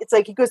anybody, it's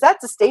he goes,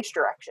 that's a stage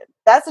direction.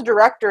 That's a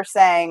director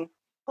saying,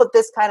 put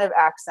this kind of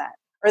accent.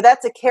 Or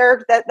that's a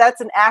character,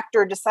 that's an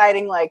actor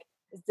deciding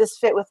does this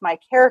fit with my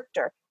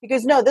character? He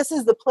goes, no, this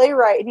is the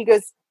playwright. And he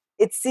goes,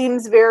 it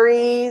seems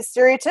very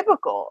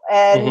stereotypical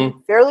and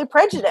fairly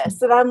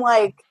prejudiced. And I'm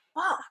like,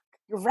 fuck,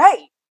 you're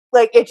right.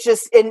 It's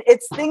just, and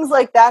it's things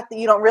like that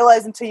you don't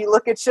realize until you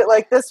look at shit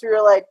like this, where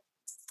you're like,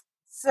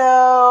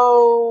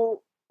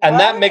 so. And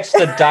that makes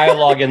the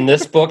dialogue in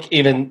this book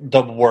even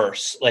the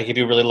worse. If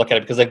you really look at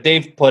it, because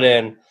they've put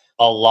in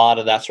a lot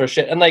of that sort of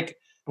shit. And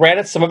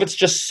granted, some of it's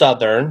just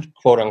Southern,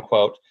 quote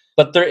unquote,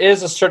 but there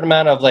is a certain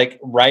amount of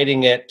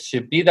writing it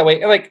to be that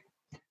way. And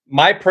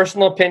my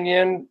personal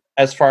opinion,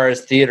 as far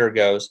as theater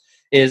goes,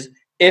 is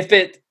if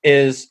it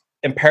is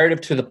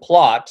imperative to the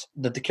plot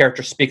that the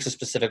character speaks a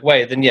specific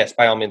way, then yes,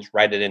 by all means,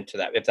 write it into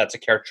that, if that's a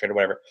character trait or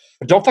whatever.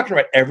 But don't fucking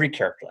write every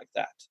character like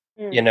that,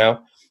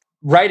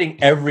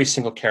 Writing every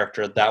single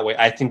character that way,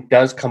 I think,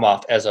 does come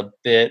off as a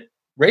bit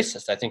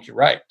racist. I think you're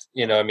right.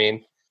 You know what I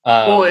mean?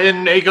 Well,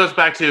 and it goes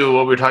back to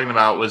what we were talking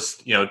about was,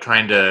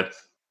 trying to,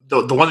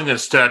 the one thing that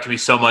stood out to me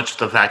so much is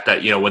the fact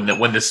that,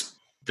 when this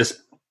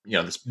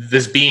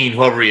being,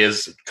 whoever he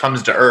is,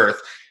 comes to Earth,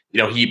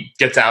 he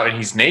gets out and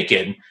he's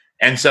naked.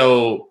 And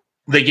so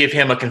they give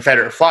him a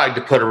Confederate flag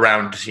to put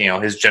around,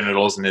 his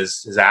genitals and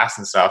his ass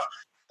and stuff.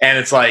 And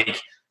it's okay,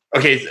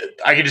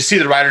 I could just see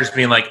the writers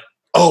being like,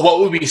 oh, what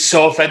would be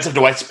so offensive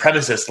to white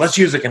supremacists? Let's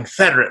use a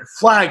Confederate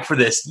flag for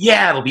this.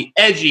 Yeah, it'll be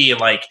edgy and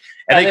and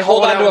they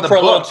hold on to it for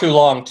a little too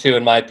long too,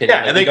 in my opinion.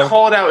 Yeah, and they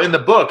call it out in the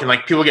book, and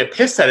people get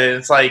pissed at it. And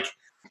it's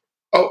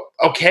oh,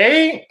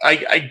 okay,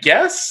 I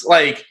guess.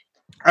 I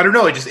don't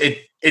know.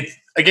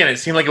 It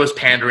seemed like it was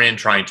pandering and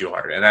trying too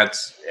hard, and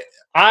that's.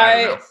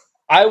 I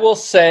will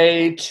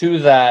say to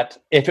that,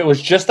 if it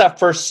was just that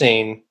first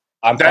scene,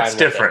 that's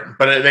different,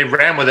 but they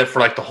ran with it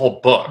for the whole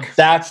book.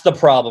 That's the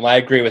problem. I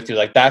agree with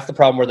you. That's the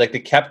problem where they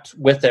kept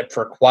with it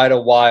for quite a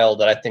while.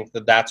 That I think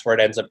that's where it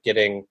ends up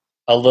getting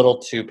a little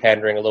too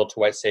pandering, a little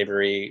too white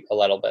savory, a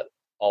little bit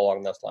all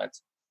along those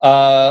lines.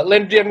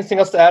 Lynn, do you have anything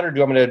else to add, or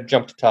do you want me to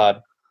jump to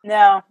Todd?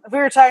 No, if we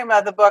were talking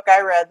about the book I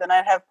read, then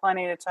I'd have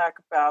plenty to talk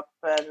about.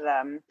 But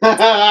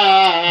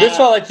this is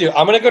what I like to do.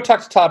 I'm going to go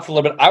talk to Todd for a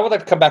little bit. I would like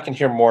to come back and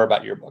hear more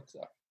about your book,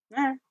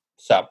 though.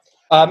 So,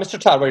 Mr.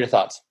 Todd, what are your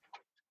thoughts?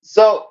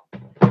 So,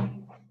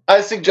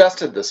 I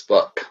suggested this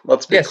book.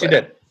 Let's be clear. Yes, you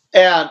did.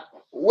 And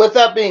with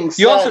that being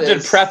said, you also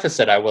did preface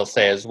it, I will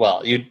say, as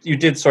well. You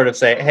did sort of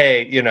say,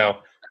 hey,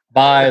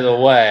 by the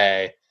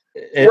way.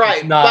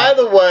 Right. By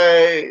the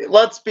way,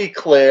 let's be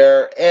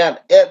clear. And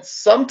it's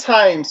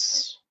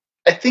sometimes,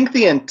 I think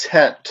the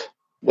intent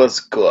was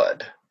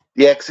good.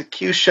 The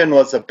execution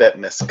was a bit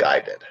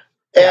misguided.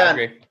 Yeah, I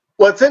agree.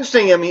 What's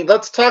interesting,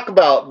 let's talk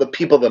about the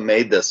people that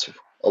made this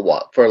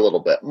for a little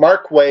bit.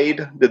 Mark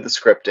Waid did the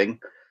scripting.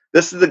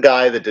 This is the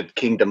guy that did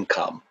Kingdom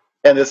Come.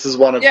 And this is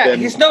one of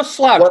he's no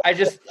slouch.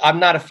 I'm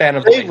not a fan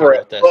of the way he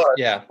wrote this.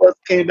 Was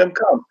Kingdom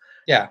Come.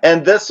 Yeah.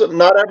 And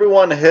not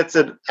everyone hits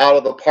it out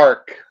of the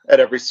park at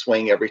every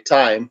swing every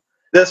time.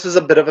 This was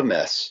a bit of a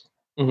miss.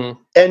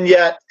 Mm-hmm. And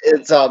yet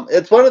it's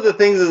one of the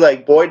things is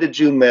like, boy, did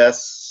you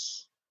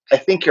miss. I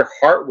think your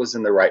heart was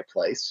in the right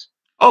place.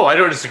 Oh, I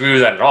don't disagree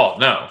with that at all.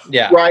 No.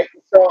 Yeah. Right.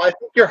 So I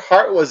think your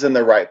heart was in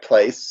the right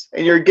place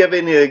and you're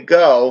giving it a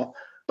go,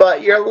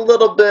 but you're a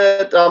little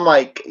bit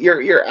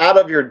you're out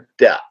of your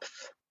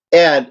depth.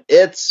 And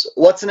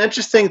what's an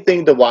interesting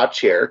thing to watch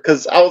here,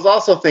 because I was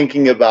also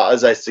thinking about,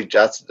 as I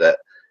suggested it,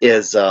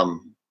 is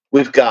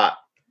we've got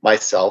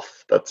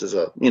myself, that's as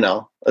a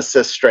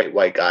cis straight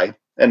white guy,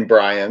 and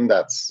Brian,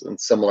 that's in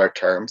similar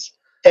terms.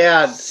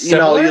 And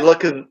Similar? you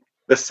look at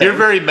the same. You're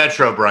very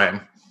Metro,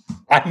 Brian.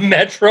 I'm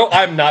Metro.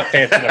 I'm not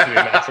fancy enough to be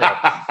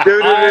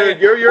Metro.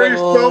 Dude, you're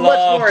so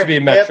much more to be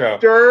Metro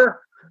hipster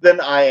than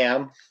I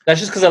am. That's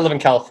just because I live in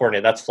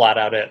California. That's flat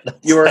out it.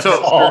 You are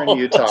hipster in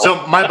Utah.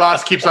 So my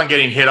boss keeps on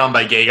getting hit on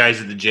by gay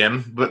guys at the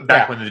gym, but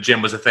back when the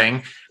gym was a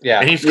thing. Yeah.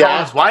 And he's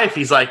calling his wife.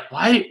 He's like,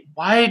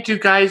 why do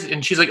guys?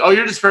 And she's like, oh,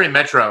 you're just very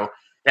Metro.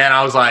 And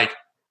I was like,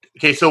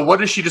 okay, so what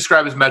does she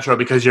describe as Metro?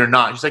 Because you're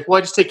not. She's like, well,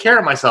 I just take care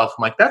of myself.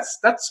 I'm like, that's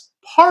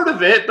part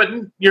of it, but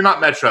you're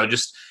not Metro.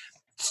 Just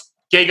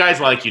gay guys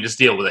like you, just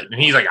deal with it. And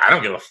he's like, I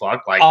don't give a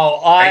fuck. Like,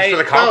 thanks for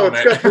the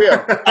compliment. It's good for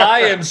you.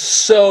 I am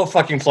so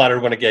fucking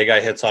flattered when a gay guy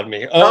hits on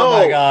me. Oh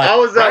my god! I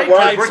was at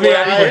work.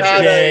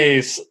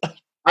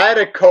 I had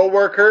a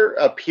coworker,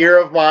 a peer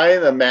of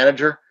mine, a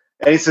manager,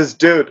 and he says,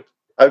 "Dude,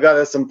 I've got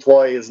this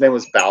employee. His name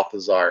was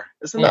Balthazar.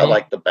 Isn't that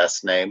like the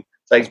best name?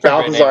 It's like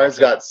Balthazar's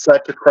got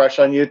such a crush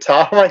on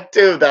Utah." I'm like,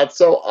 "Dude, that's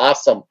so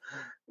awesome."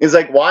 He's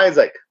like, "Why?" He's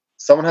like,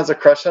 "Someone has a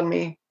crush on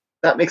me.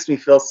 That makes me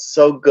feel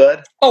so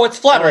good." Oh, it's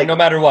flattering no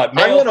matter what.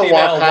 Male, I'm going to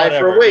walk high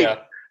for a week.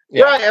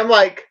 Yeah. Right. I'm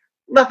like,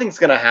 nothing's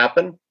going to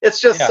happen.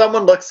 It's just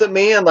someone looks at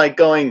me and like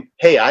going,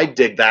 hey, I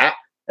dig that.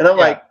 And I'm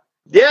like,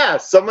 yeah,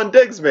 someone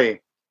digs me.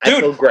 Dude, I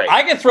feel great.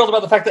 I get thrilled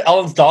about the fact that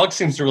Ellen's dog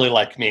seems to really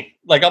like me.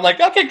 Like, I'm like,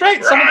 okay,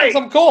 great. Someone thinks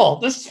I'm cool.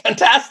 This is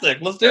fantastic.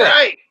 Let's do it.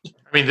 I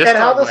mean, this and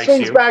how this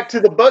swings back to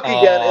the book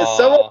again is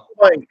someone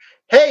going,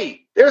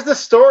 hey, there's a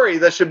story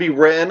that should be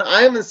written.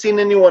 I haven't seen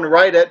anyone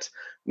write it.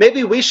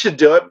 Maybe we should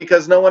do it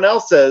because no one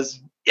else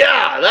says,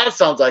 yeah, that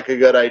sounds like a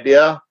good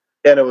idea.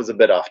 And it was a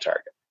bit off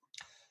target.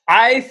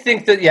 I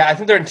think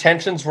their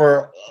intentions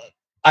were,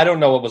 I don't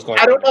know what was going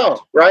on. I don't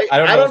know, right? I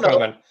don't know what's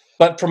going on.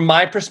 But from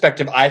my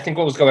perspective, I think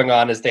what was going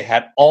on is they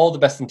had all the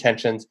best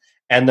intentions.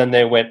 And then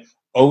they went,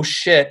 oh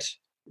shit,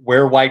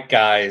 we're white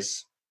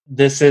guys.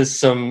 This is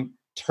some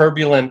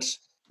turbulent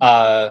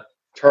sea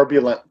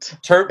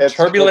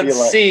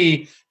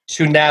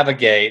to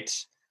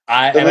navigate.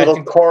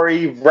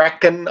 Corey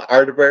Reckon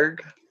Ardberg.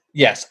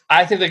 Yes,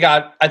 I think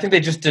they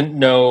just didn't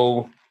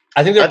know.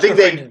 I think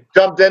they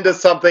jumped into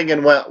something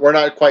and went, we're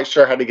not quite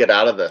sure how to get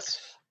out of this.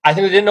 I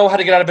think they didn't know how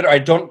to get out of it, or I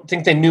don't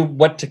think they knew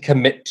what to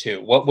commit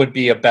to. What would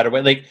be a better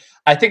way? Like,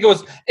 I think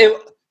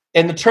it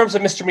in the terms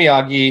of Mr.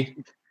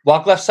 Miyagi,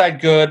 walk left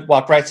side good,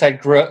 walk right side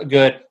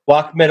good,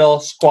 walk middle,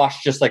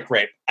 squash just like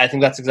grape. I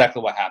think that's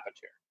exactly what happened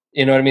here.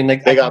 You know what I mean?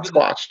 Like they got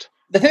squashed.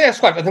 The thing got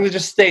squashed. I think they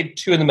just stayed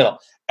two in the middle.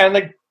 And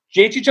like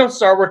J.G. Jones'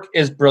 artwork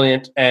is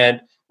brilliant, and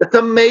it's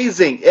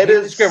amazing. It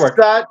is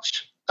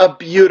such a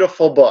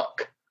beautiful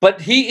book. But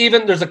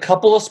there's a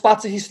couple of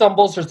spots that he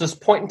stumbles. There's this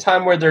point in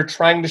time where they're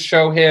trying to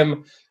show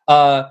him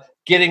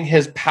getting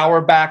his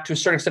power back to a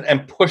certain extent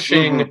and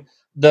pushing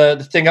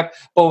the thing up.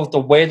 But with the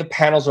way the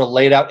panels are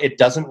laid out, it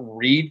doesn't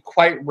read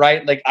quite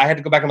right. Like, I had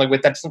to go back and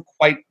wait, that doesn't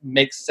quite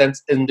make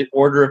sense in the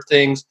order of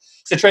things.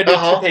 So I tried to do a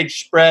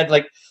 2-page spread.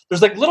 Like,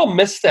 there's like little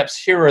missteps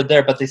here or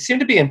there, but they seem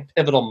to be in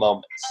pivotal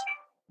moments.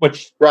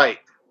 Which, right,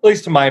 at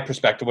least to my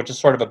perspective, which is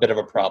sort of a bit of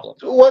a problem.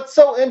 What's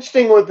so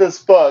interesting with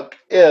this book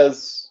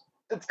is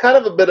it's kind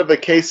of a bit of a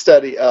case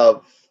study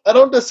of, I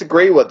don't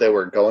disagree what they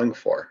were going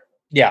for.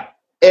 Yeah.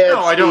 No,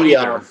 I don't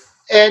either.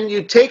 And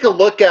you take a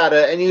look at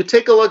it, and you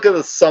take a look at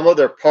the sum of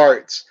their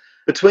parts.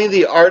 Between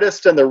the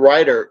artist and the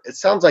writer, it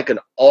sounds like an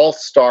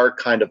all-star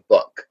kind of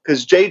book.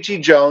 Because J.G.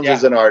 Jones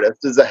is an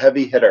artist, is a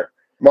heavy hitter.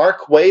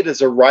 Mark Waid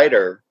is a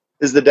writer,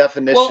 is the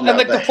definition of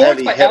a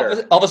heavy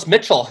hitter. Elvis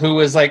Mitchell, who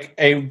is like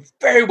a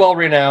very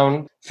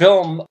well-renowned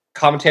film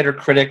commentator,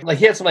 critic. Like,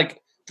 he had some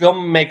like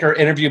filmmaker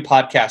interview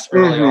podcasts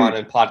early on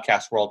in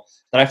podcast world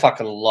that I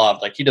fucking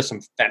loved. Like, he does some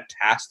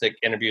fantastic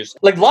interviews.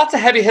 Like, lots of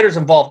heavy hitters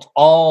involved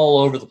all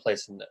over the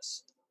place in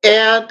this.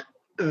 And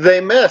they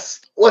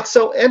missed. What's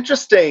so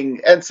interesting,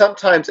 and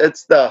sometimes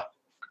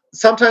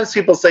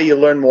people say you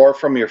learn more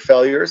from your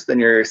failures than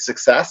your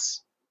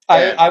success.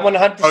 I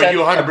 100% you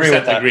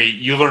 100% agree.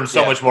 You learn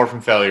so much more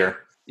from failure.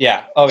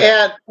 Yeah. Oh,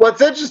 yeah. And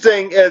what's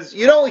interesting is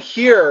you don't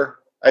hear,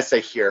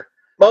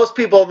 most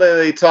people,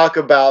 they talk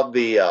about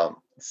the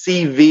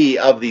CV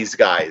of these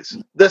guys.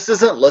 This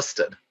isn't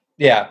listed.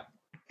 Yeah.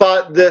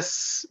 But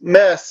this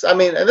miss, and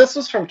this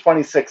was from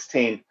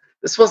 2016.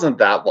 This wasn't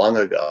that long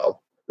ago.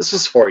 This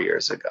was 4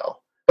 years ago.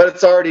 But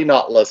it's already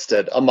not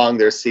listed among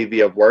their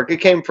CV of work. It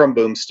came from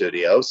Boom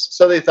Studios.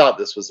 So they thought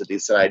this was a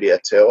decent idea,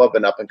 too, of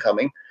an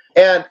up-and-coming.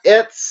 And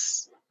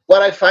it's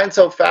what I find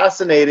so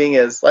fascinating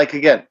is, like,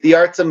 again, the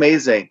art's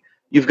amazing.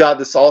 you've got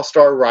this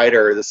all-star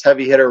writer, this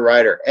heavy hitter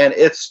writer, and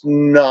it's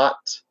not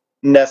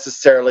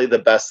necessarily the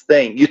best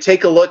thing. You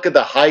take a look at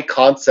the high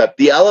concept,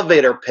 the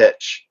elevator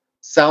pitch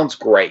sounds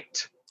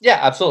great. Yeah,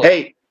 absolutely.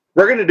 Hey,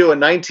 we're going to do a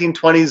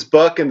 1920s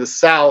book in the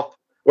South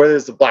where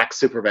there's a black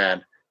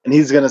Superman, and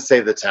he's going to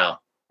save the town.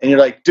 And you're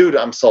like, dude,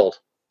 I'm sold.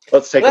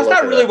 Let's take a look at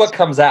That's not really what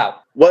comes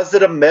out. Was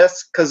it a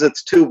miss because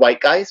it's two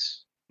white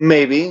guys?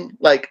 Maybe.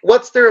 Like,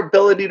 what's their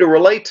ability to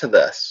relate to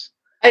this?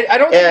 I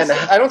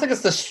don't think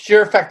it's the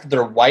sheer fact that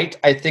they're white.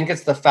 I think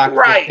it's the fact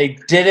that they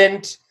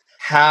didn't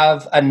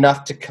have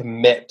enough to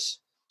commit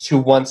to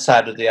one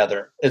side or the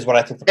other is what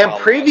I think the problem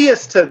And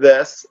previous to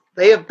this,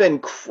 they have been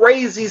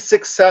crazy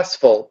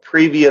successful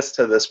previous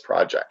to this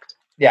project.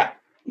 Yeah.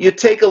 You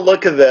take a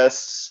look at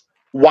this.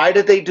 Why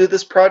did they do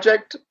this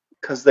project?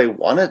 Because they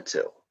wanted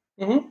to.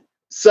 Mm-hmm.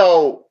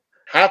 So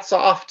hats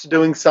off to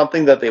doing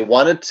something that they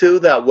wanted to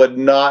that would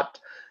not,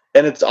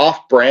 and it's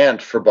off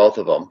brand for both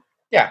of them.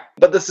 Yeah.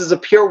 But this is a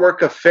pure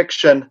work of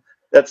fiction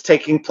that's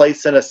taking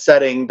place in a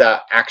setting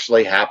that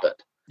actually happened.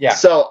 Yeah.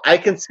 So I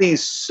can see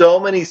so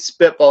many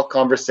spitball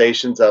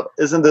conversations of,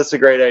 isn't this a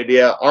great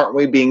idea? Aren't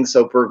we being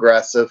so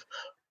progressive?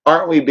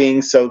 Aren't we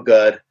being so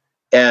good?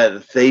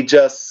 And they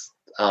just,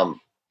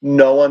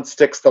 no one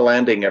sticks the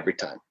landing every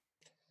time.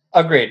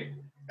 Agreed.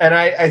 And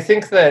I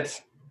think that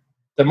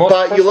the most.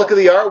 But you look at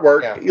the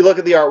artwork. Yeah. You look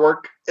at the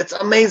artwork. It's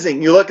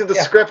amazing. You look at the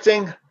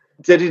scripting.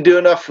 Did he do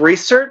enough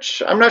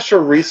research? I'm not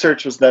sure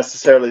research was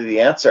necessarily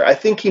the answer. I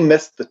think he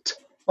missed the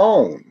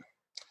tone.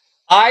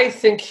 I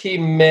think he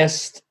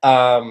missed.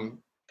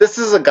 This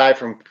is a guy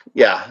from.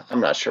 Yeah, I'm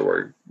not sure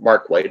where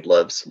Mark Waid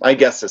lives. My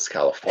guess is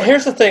California.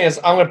 Here's the thing: is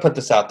I'm going to put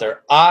this out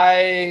there.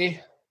 I'm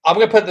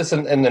going to put this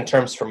in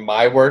terms from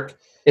my work.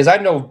 Is I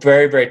know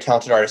very, very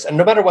talented artists, and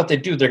no matter what they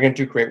do, they're going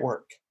to do great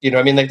work. You know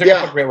what I mean? Like they're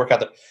going to put great work out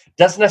there.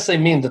 Doesn't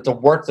necessarily mean that the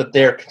work that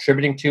they're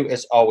contributing to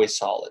is always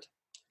solid.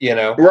 You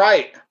know?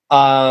 Right.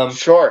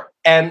 Sure.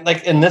 And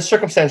like in this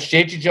circumstance,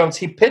 J.G. Jones,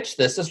 he pitched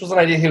this. This was an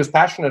idea he was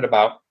passionate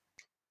about.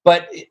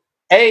 But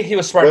he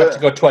was smart enough to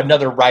go to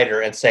another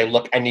writer and say,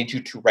 look, I need you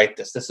to write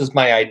this. This is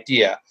my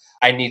idea.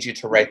 I need you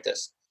to write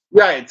this.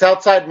 Right. It's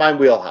outside my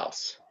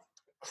wheelhouse.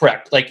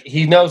 Correct. Like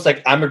he knows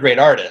like I'm a great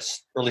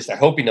artist, or at least I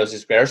hope he knows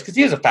he's a great artist because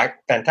he is a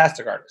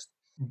fantastic artist.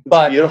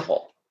 But it's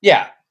beautiful.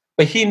 Yeah.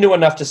 But he knew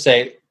enough to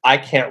say, I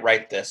can't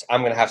write this.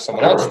 I'm going to have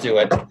someone else do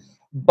it.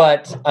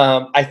 But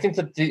I think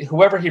that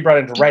whoever he brought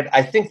in to write,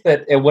 I think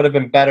that it would have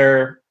been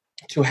better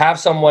to have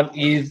someone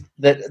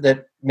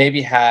that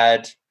maybe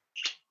had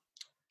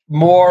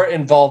more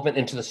involvement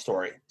into the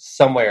story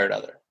some way or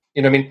another.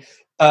 You know what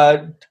I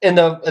mean? In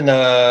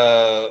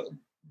the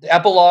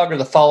epilogue or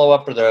the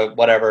follow-up or the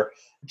whatever,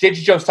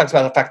 J.G. Jones talks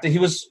about the fact that he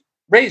was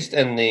raised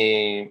in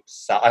the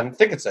South. I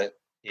think it's a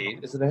he.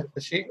 Is it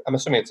a she? I'm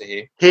assuming it's a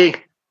he. He.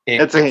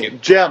 It's a he.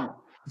 Jim.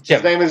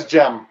 His name is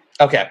Jim.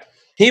 Okay.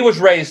 He was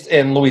raised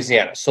in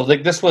Louisiana. So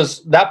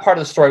that part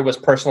of the story was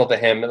personal to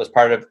him. It was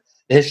part of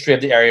the history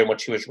of the area in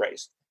which he was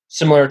raised.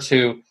 Similar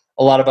to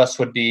a lot of us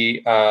would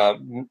be,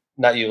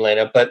 not you,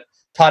 Lena, but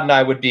Todd and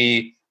I would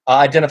be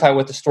identify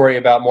with the story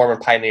about Mormon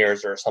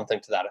pioneers or something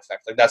to that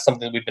effect. Like that's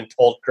something we've been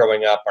told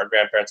growing up. Our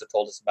grandparents have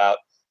told us about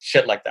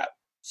shit like that.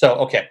 So,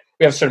 okay,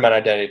 we have a certain amount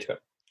of identity to it.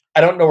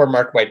 I don't know where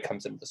Mark Waid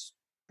comes into this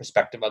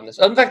perspective on this.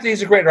 In fact,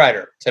 he's a great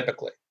writer,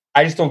 typically.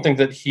 I just don't think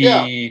that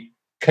he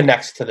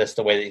connects to this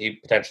the way that he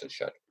potentially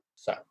should.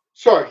 So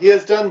sure, he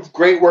has done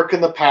great work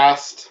in the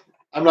past.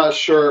 I'm not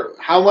sure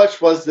how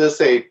much was this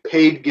a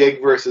paid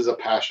gig versus a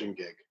passion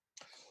gig.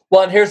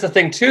 Well, and here's the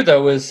thing too,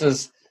 though,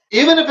 is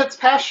even if it's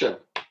passion,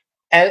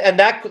 and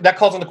that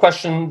calls into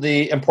question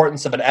the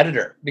importance of an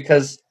editor,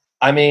 because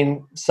I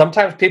mean,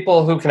 sometimes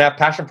people who can have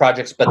passion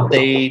projects, but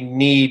they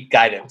need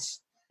guidance,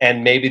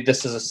 and maybe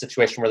this is a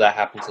situation where that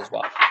happens as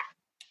well.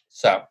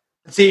 So.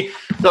 See,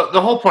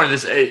 the whole point of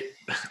this,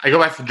 I go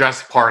back to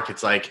Jurassic Park.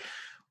 It's like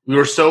we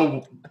were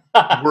so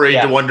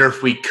worried to wonder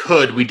if we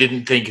could. We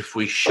didn't think if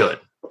we should.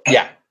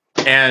 Yeah.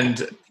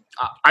 And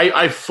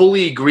I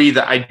fully agree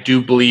that I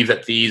do believe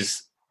that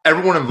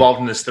everyone involved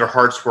in this, their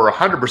hearts were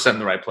 100% in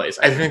the right place.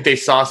 I think they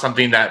saw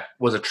something that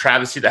was a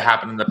travesty that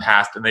happened in the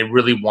past, and they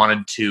really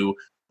wanted to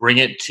bring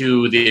it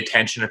to the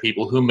attention of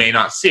people who may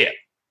not see it.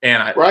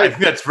 And I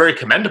think that's very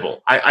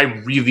commendable.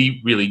 I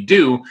really, really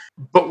do.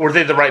 But were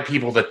they the right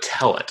people to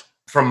tell it?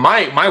 From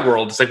my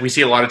world, it's like we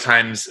see a lot of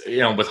times,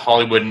 with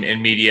Hollywood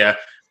and media,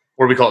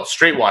 where we call it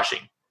straight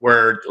washing,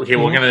 where, okay,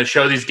 we're going to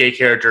show these gay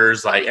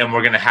characters, and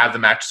we're going to have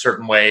them act a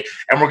certain way,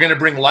 and we're going to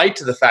bring light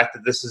to the fact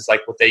that this is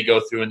like what they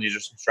go through, and these are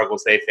some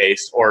struggles they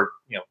face, or,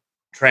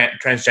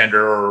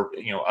 transgender, or,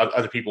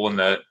 other people in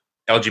the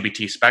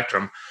LGBT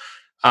spectrum.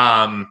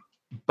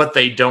 But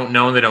they don't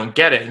know and they don't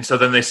get it. And so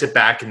then they sit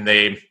back and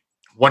they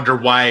wonder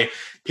why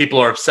people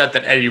are upset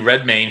that Eddie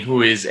Redmayne,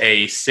 who is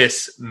a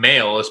cis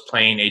male, is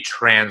playing a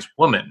trans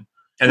woman.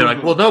 And they're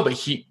like, well, no, but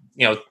he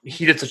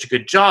did such a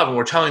good job, and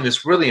we're telling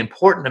this really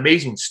important,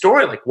 amazing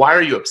story. Like, why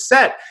are you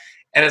upset?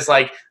 And it's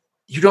like,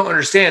 you don't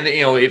understand that,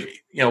 if,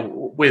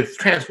 with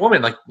trans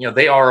women, like,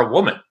 they are a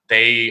woman.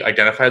 They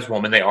identify as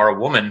woman. They are a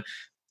woman.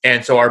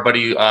 And so our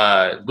buddy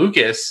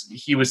Lucas,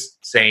 he was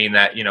saying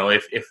that,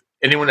 if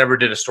anyone ever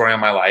did a story on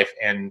my life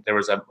and there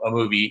was a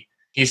movie,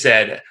 he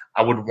said,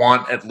 I would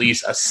want at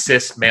least a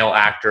cis male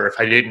actor. If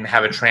I didn't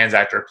have a trans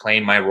actor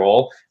playing my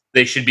role,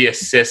 they should be a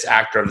cis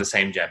actor of the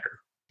same gender.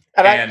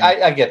 And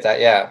I get that,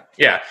 yeah.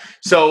 Yeah.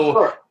 So,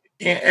 sure.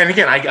 And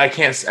again, I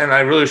can't, and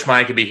I really wish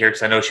Maya could be here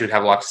because I know she would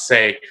have a lot to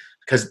say,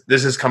 because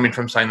this is coming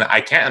from something that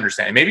I can't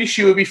understand. Maybe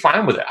she would be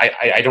fine with it.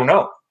 I don't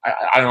know.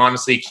 I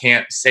honestly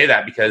can't say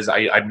that because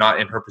I'm not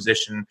in her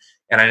position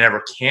and I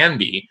never can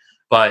be.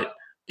 But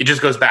it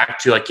just goes back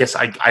to, like, yes,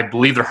 I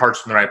believe their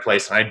heart's in the right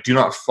place, and I do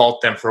not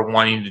fault them for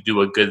wanting to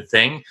do a good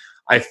thing.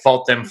 I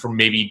fault them for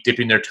maybe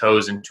dipping their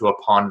toes into a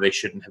pond they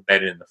shouldn't have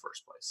been in the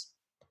first place.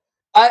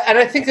 And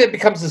I think that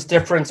becomes this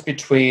difference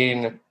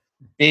between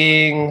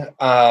being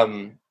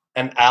an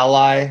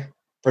ally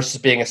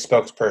versus being a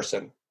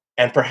spokesperson.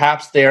 And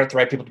perhaps they aren't the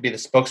right people to be the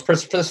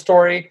spokesperson for the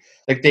story.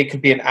 Like, they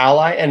could be an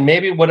ally. And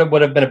maybe what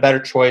would have been a better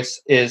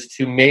choice is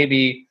to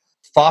maybe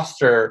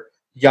foster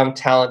young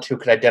talent who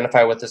could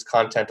identify with this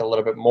content a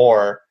little bit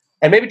more.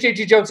 And maybe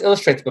J.G. Jones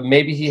illustrates, but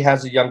maybe he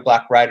has a young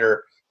black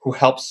writer who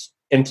helps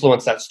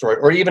influence that story,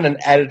 or even an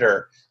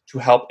editor to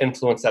help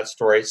influence that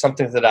story,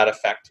 something to that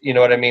effect. You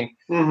know what I mean?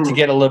 Mm-hmm. To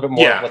get a little bit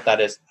more of what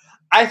that is.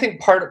 I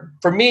think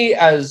for me,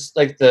 as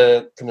like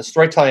from the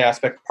storytelling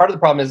aspect, part of the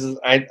problem is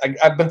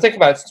I've been thinking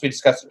about it since we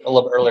discussed it a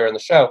little bit earlier in the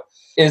show,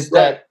 is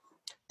that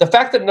the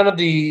fact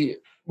that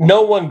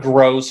no one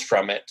grows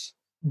from it.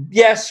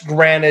 Yes,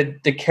 granted,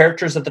 the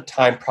characters at the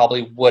time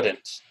probably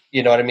wouldn't.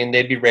 You know what I mean?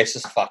 They'd be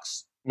racist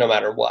fucks no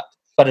matter what.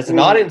 But as an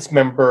audience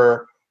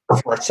member,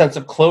 for a sense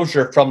of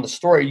closure from the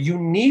story, you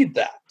need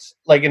that.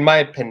 Like, in my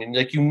opinion,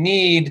 like, you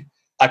need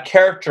a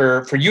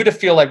character for you to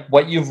feel like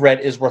what you've read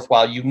is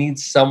worthwhile. You need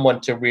someone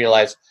to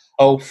realize,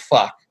 oh,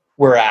 fuck,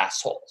 we're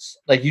assholes.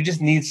 Like, you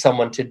just need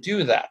someone to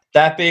do that.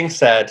 That being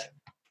said,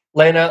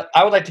 Lena,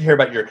 I would like to hear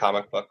about your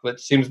comic book,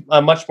 which seems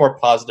a much more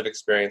positive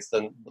experience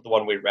than the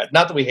one we read.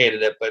 Not that we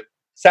hated it, but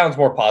sounds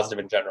more positive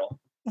in general.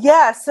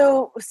 Yeah,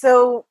 so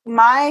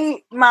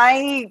my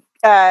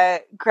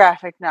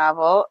graphic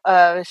novel,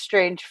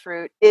 Strange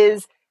Fruit,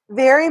 is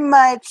very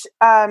much,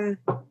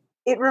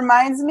 it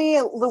reminds me,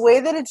 the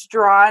way that it's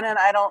drawn, and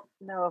I don't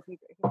know if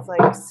it's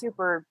like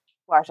super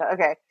washed out.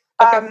 Okay.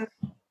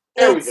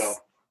 There we go.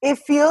 It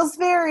feels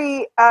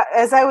very,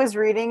 as I was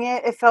reading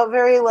it, it felt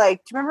very like,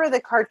 do you remember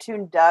the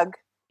cartoon Doug?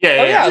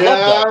 Yeah, I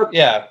love Doug.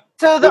 Yeah.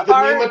 So the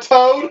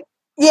nematode?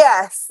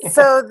 Yes.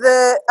 So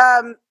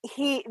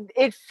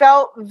it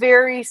felt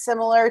very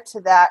similar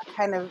to that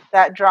kind of,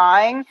 that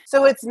drawing.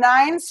 So it's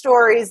 9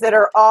 stories that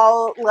are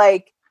all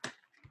like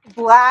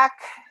black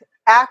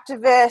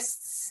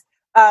activists.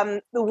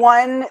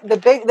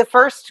 The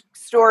first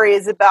story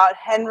is about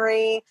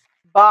Henry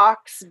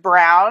Box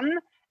Brown,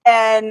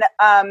 and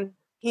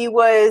he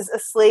was a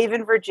slave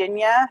in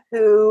Virginia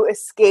who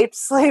escaped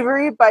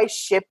slavery by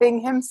shipping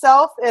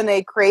himself in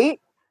a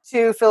crate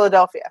to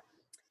Philadelphia.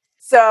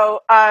 So,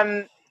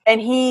 and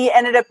he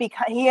ended up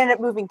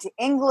moving to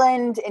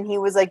England, and he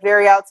was like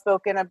very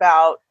outspoken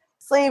about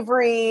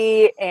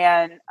slavery,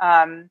 and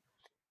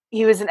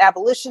he was an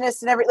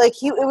abolitionist and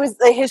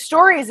his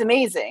story is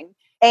amazing.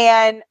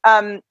 And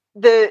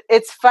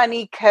it's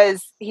funny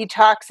because he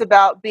talks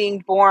about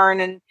being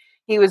born, and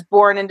he was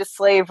born into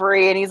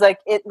slavery, and he's like,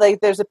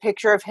 there's a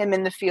picture of him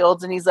in the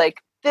fields, and he's like,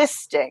 this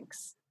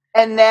stinks.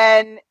 And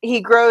then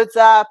he grows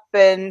up,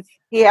 and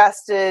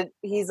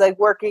he's like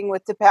working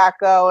with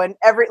tobacco, and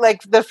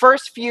the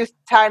first few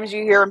times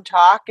you hear him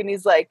talk, and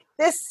he's like,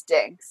 this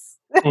stinks.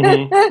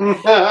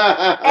 Mm-hmm.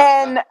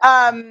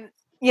 And,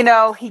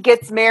 he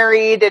gets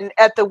married, and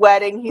at the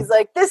wedding, he's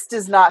like, this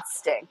does not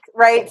stink.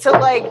 Right. So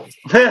like,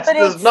 this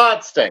does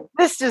not stink.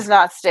 This does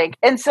not stink.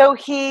 And so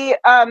he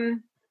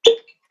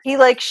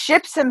like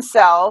ships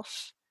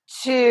himself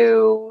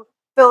to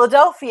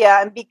Philadelphia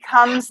and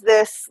becomes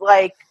this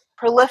like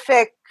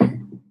prolific,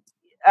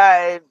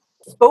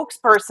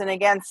 spokesperson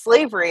against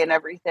slavery and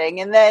everything.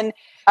 And then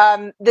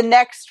the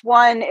next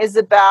one is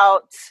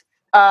about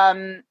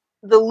the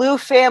Lou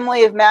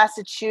family of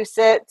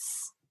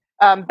Massachusetts,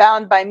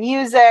 bound by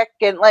music,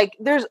 and like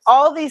there's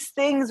all these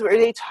things where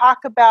they talk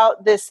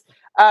about this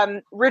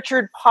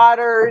Richard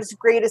Potter's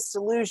Greatest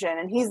Illusion,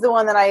 and he's the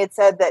one that I had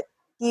said that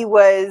he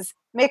was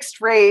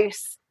mixed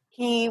race,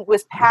 he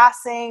was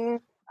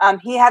passing,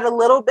 he had a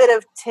little bit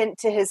of tint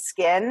to his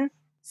skin,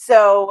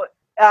 so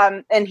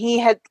and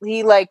he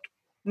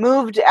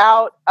moved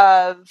out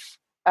of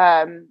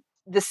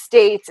the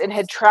States and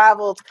had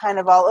traveled kind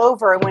of all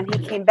over. And when he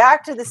came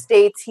back to the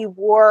States, he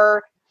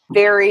wore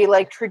very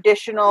like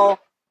traditional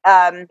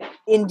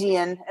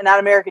Indian, and not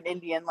American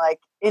Indian, like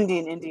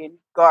Indian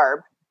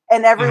garb.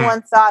 And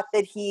everyone thought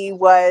that he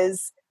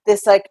was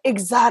this like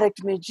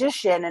exotic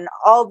magician and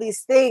all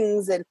these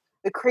things and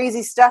the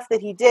crazy stuff that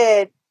he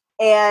did.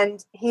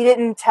 And he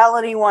didn't tell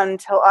anyone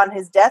until on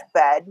his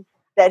deathbed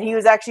that he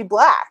was actually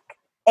black.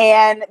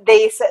 And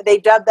they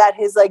dubbed that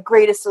his like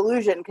greatest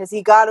illusion, because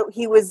he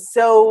was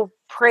so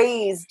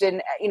praised,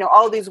 and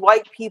all these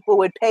white people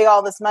would pay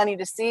all this money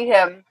to see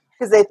him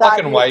because they thought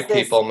fucking white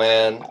people,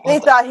 man. They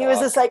thought he was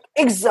this like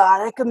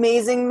exotic,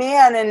 amazing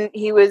man, and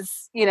he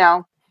was, you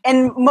know.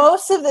 And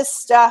most of this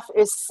stuff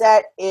is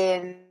set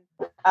in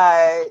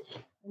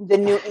the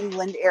New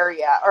England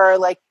area, or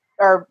like,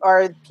 are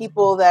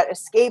people that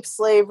escape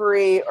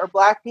slavery, or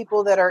Black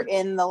people that are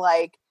in the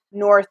like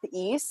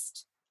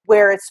Northeast,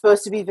 where it's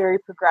supposed to be very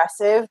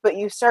progressive, but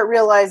you start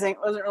realizing it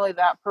wasn't really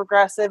that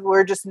progressive.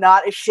 We're just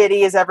not as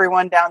shitty as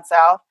everyone down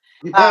south.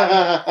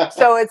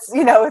 So it's,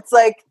 you know, it's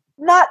like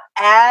not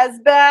as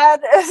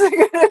bad as it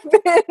could have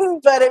been,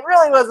 but it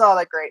really wasn't all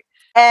that great.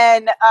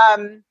 And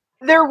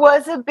there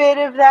was a bit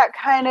of that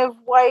kind of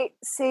white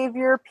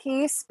savior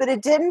piece, but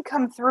it didn't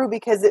come through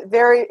because it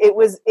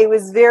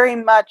was very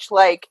much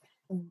like,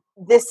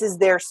 this is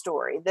their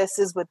story. This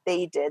is what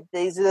they did.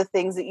 These are the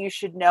things that you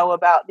should know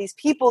about these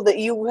people that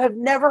you have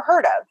never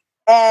heard of.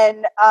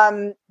 And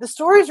the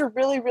stories were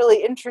really,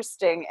 really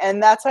interesting.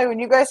 And that's why when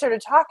you guys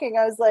started talking,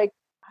 I was like,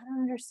 I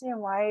don't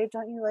understand. Why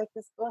don't you like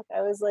this book?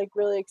 I was like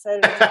really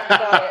excited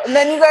about it. And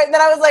then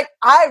then I was like,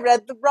 I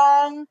read the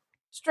wrong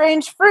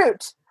Strange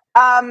Fruit.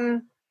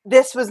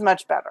 This was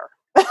much better.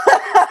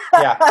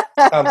 Yeah,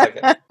 sounds like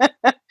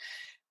it.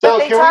 So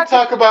can we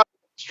talk about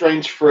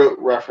Strange Fruit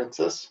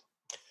references?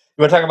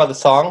 You want to talk about the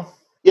song?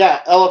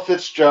 Yeah, Ella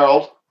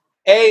Fitzgerald.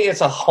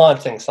 It's a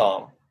haunting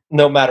song.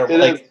 No matter it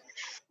is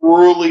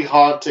truly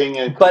haunting.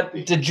 And but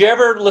creepy. Did you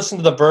ever listen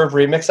to the Verve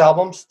remix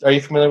albums? Are you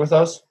familiar with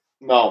those?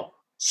 No.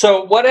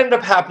 So what ended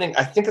up happening?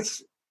 I think I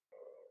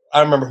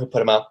don't remember who put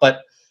them out,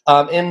 but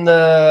in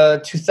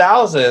the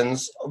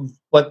 2000s,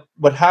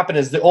 what happened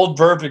is the old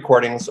Verve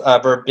recordings,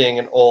 Verve being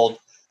an old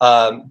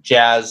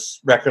jazz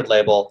record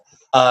label,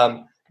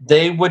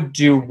 they would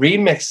do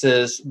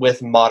remixes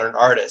with modern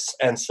artists.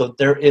 And so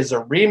there is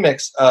a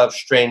remix of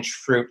Strange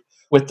Fruit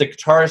with the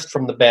guitarist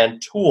from the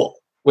band Tool,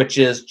 which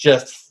is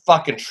just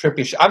fucking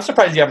trippy shit. I'm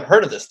surprised you haven't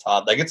heard of this,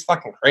 Todd. Like, it's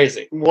fucking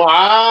crazy.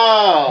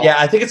 Wow. Yeah,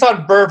 I think it's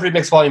on Verve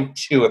Remix Volume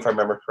 2, if I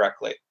remember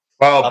correctly.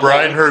 Wow,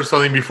 Brian heard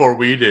something before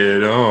we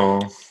did. Oh.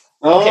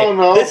 Okay,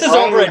 no. This is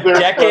over a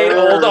decade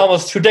old,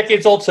 almost 2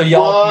 decades old, so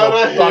y'all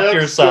go fuck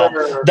yourself.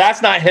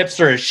 That's not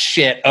hipster as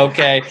shit,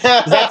 okay?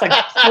 That's like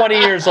 20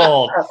 years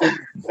old.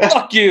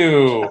 Fuck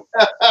you.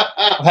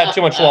 I've had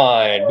too much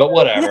wine, but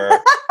whatever.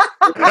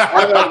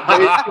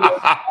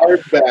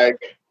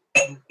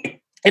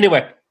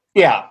 Anyway,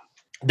 yeah.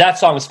 That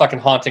song is fucking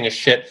haunting as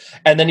shit.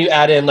 And then you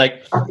add in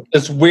like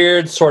this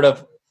weird sort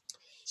of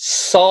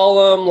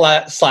solemn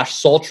 /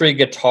 sultry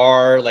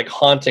guitar, like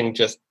haunting,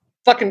 just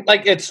fucking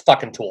like it's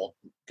fucking Tool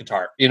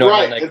guitar. You know what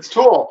I mean? Like, it's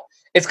Tool.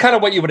 It's kind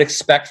of what you would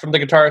expect from the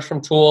guitarist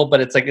from Tool, but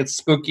it's like it's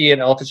spooky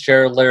and Ella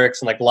Fitzgerald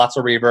lyrics and like lots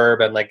of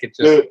reverb and like it just.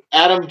 Dude,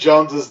 Adam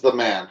Jones is the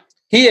man.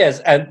 He is,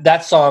 and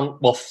that song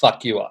will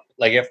fuck you up.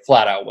 Like it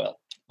flat out will.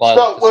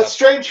 So with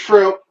Strange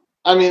Fruit,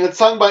 I mean, it's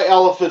sung by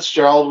Ella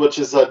Fitzgerald, which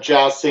is a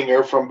jazz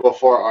singer from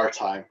before our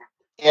time.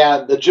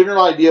 And the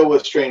general idea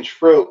with Strange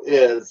Fruit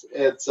is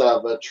it's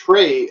of a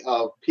tree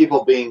of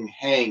people being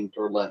hanged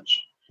or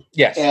lynched.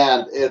 Yes.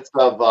 And it's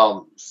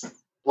of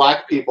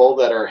Black people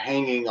that are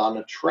hanging on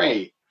a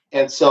tree.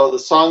 And so the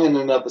song in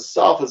and of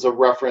itself is a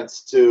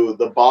reference to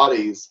the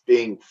bodies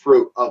being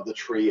fruit of the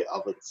tree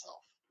of itself.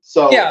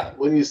 So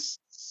when you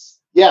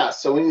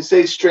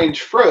say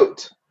Strange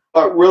Fruit,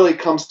 what really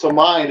comes to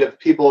mind of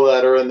people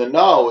that are in the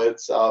know,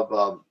 it's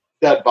of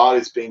dead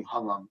bodies being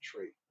hung on the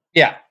tree.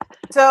 Yeah.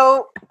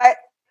 So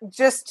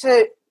just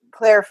to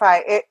clarify,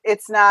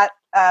 it's not.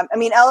 I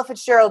mean, Ella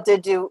Fitzgerald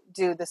did do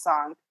the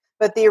song,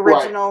 but the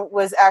original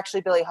was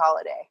actually Billie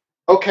Holiday.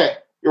 Okay,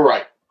 you're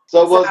right.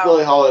 So it was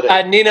Billie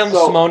Holiday. Nina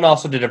Simone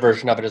also did a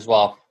version of it as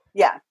well.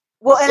 Yeah.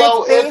 Well,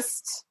 and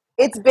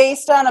it's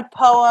based on a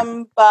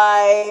poem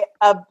by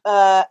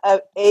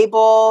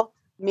Abel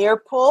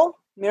Meeropol.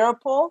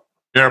 Meeropol?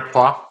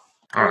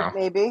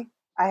 Maybe.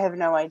 I have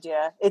no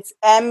idea. It's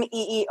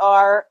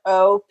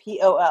Meeropol.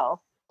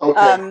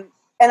 Okay.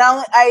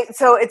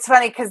 So it's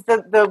funny because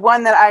the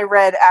one that I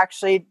read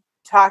actually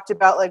talked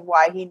about like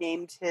why he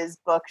named his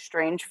book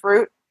Strange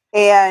Fruit,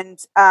 and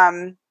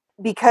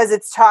because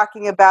it's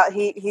talking about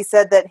he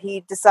said that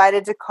he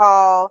decided to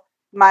call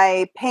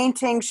my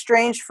painting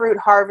Strange Fruit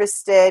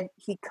Harvested.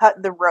 He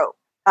cut the rope,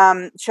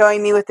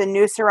 showing me with a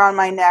noose around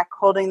my neck,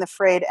 holding the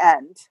frayed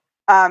end.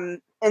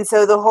 And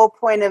so the whole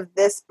point of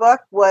this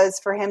book was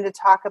for him to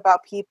talk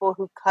about people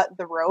who cut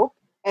the rope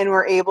and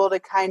were able to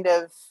kind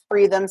of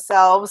free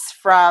themselves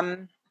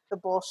from the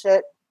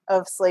bullshit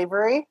of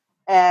slavery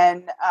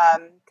and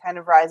kind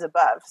of rise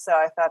above. So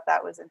I thought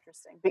that was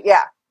interesting. But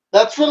yeah.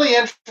 That's really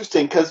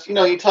interesting because,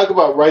 you talk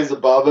about rise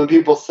above and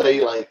people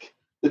say like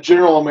the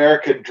general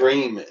American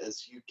dream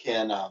is you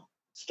can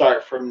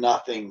start from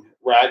nothing,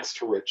 rags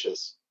to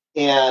riches.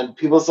 And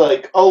people's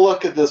like, oh,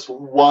 look at this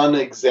one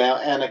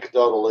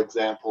anecdotal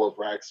example of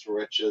rags to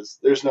riches.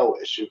 There's no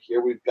issue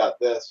here. We've got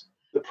this.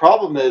 The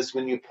problem is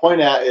when you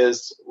point out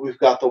is we've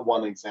got the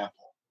one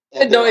example.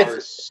 And there are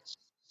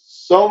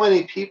so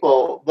many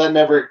people that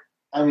never,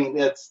 I mean,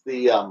 it's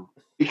the,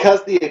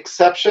 because the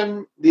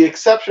exception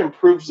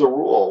proves the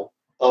rule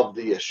of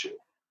the issue.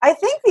 I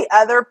think the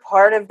other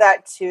part of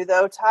that too,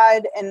 though,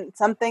 Todd, and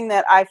something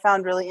that I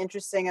found really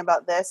interesting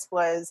about this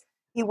was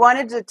he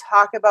wanted to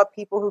talk about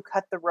people who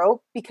cut the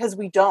rope because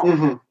we don't.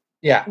 Mm-hmm.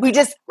 Yeah. We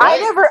just,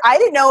 right? I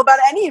didn't know about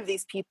any of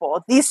these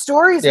people. These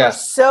stories were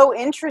so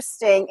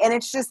interesting. And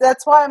it's just,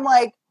 that's why I'm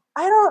like,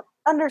 I don't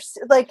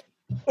understand. Like,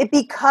 it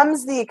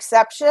becomes the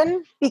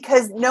exception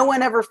because no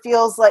one ever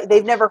feels like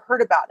they've never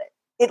heard about it.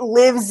 It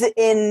lives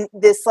in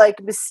this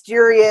like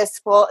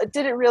mysterious, well,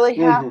 did it really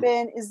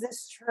happen? Is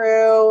this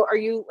true? Are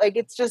you like,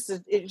 it's just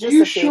a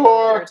sure?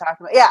 We're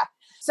talking about. Yeah.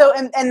 So,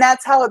 and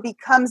that's how it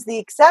becomes the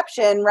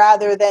exception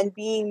rather than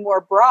being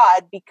more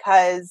broad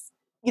because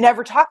you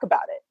never talk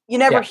about it. You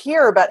never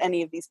hear about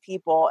any of these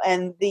people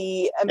and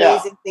the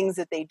amazing things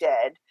that they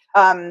did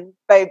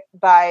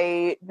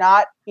by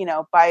not,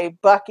 by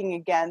bucking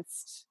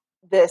against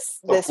this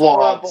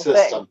horrible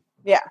system.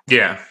 Thing.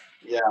 Yeah.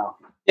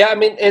 Yeah, I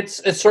mean, it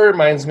sort of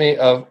reminds me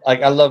of,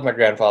 like, I love my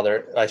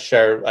grandfather. I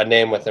share a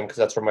name with him because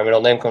that's where my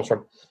middle name comes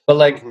from. But,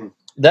 like,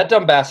 that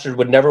dumb bastard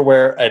would never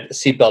wear a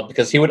seatbelt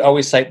because he would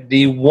always cite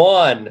the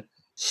one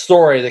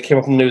story that came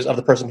up in the news of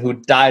the person who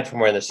died from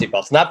wearing their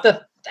seatbelts. Not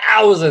the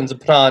thousands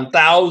upon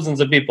thousands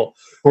of people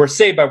who were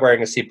saved by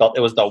wearing a seatbelt.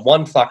 It was the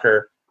one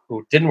fucker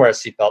who didn't wear a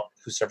seatbelt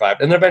who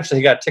survived. And then eventually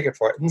he got a ticket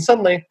for it. And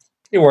suddenly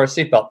he wore a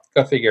seatbelt.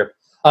 Go figure.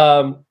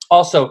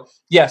 Also,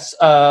 yes,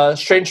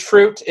 Strange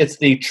Fruit. It's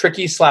the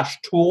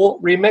Tricky/Tool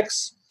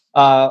remix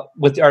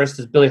with the artist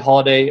is Billie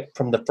Holiday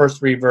from the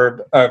first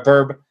Verb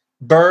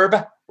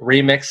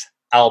remix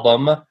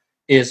album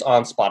is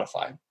on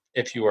Spotify.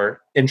 If you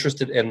are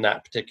interested in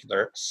that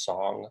particular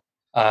song,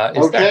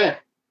 okay.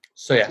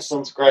 So yes, that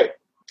sounds great.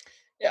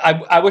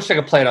 I wish I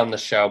could play it on the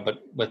show,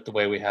 but with the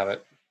way we have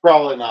it,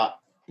 probably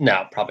not.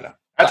 No, probably not.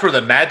 That's where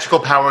the magical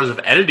powers of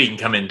editing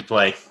come into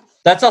play.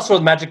 That's also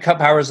the magic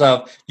powers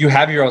of you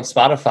have your own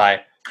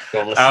Spotify. Go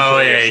listen to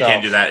it yourself. You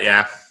can't do that.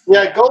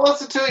 Yeah, go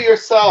listen to it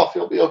yourself.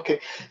 You'll be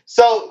okay.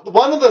 So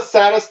one of the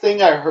saddest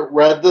thing I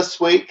read this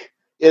week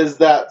is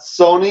that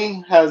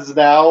Sony has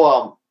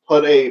now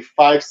put a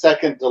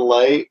 5-second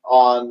delay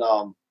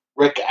on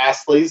Rick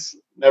Astley's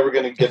 "Never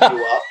Gonna Give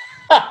You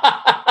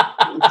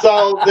Up."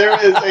 So there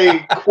is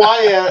a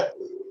quiet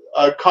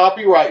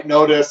copyright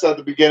notice at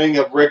the beginning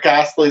of Rick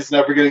Astley's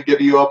 "Never Gonna Give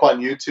You Up"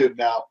 on YouTube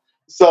now.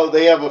 So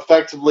they have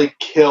effectively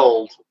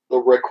killed the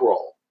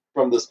Rickroll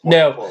from this point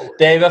forward.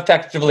 They've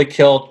effectively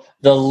killed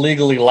the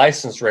legally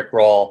licensed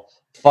Rickroll.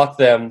 Fuck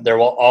them. There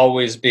will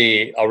always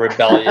be a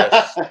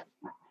rebellious,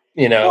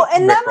 Well,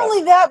 and not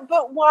only that,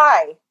 but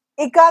why?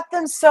 It got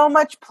them so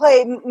much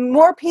play.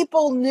 More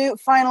people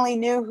finally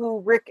knew who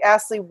Rick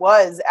Astley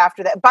was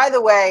after that. By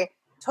the way,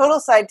 total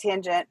side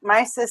tangent.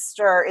 My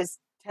sister is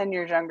 10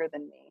 years younger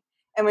than me.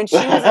 And when she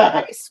was in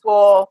high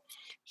school,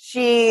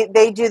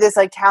 they do this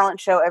like talent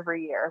show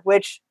every year,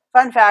 which,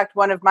 fun fact,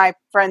 one of my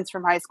friends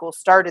from high school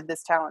started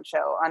this talent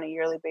show on a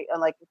yearly basis,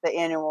 like the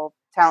annual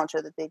talent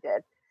show that they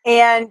did.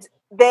 And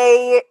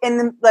they, in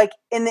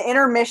the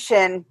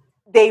intermission,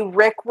 they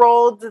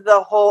rickrolled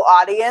the whole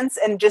audience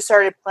and just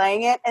started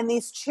playing it. And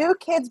these two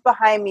kids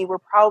behind me were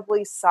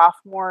probably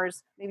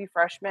sophomores, maybe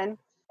freshmen.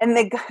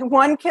 And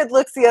one kid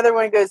looks the other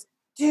one and goes,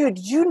 "Dude,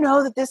 did you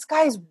know that this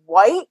guy's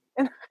white?"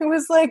 And I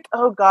was like,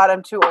 "Oh God,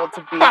 I'm too old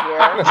to be here."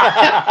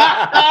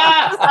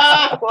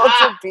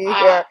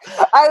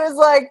 I was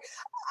like,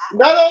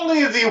 not only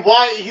is he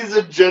white, he's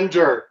a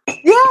ginger.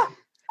 Yeah.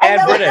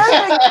 And British.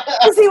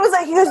 Because he goes,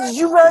 "Did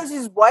you realize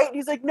he's white?" And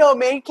he's like, "No,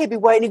 man, he can't be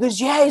white." And he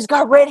goes, "Yeah, he's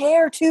got red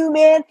hair too,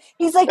 man.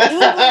 He's like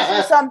English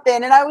or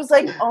something." And I was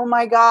like, "Oh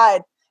my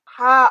God,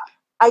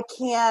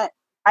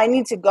 I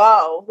need to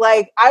go."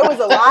 Like, I was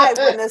alive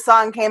when this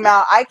song came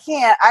out. I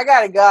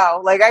gotta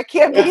go. Like, I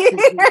can't be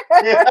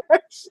here.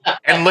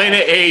 And Lena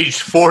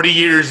aged 40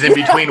 years in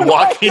between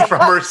walking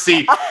from her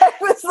seat.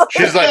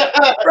 She's like,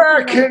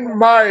 back in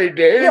my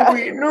day,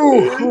 we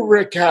knew who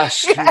Rick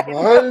Astley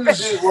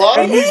was.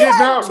 And he did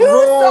not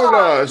roll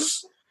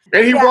us.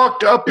 And he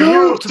walked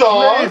uphill to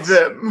play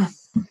them.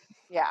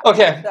 Yeah.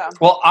 Okay.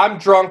 Well, I'm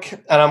drunk,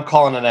 and I'm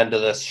calling an end to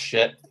this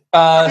shit. So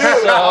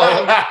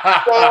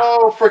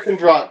freaking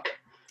drunk.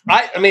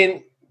 I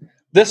mean,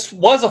 this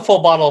was a full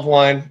bottle of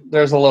wine.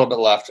 There's a little bit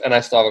left, and I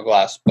still have a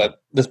glass,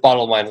 but this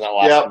bottle of wine is not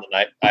lasting the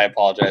night. I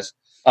apologize.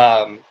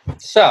 And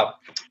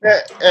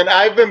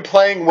I've been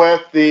playing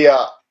with the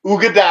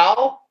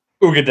Ugadao,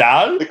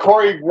 the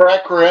Corey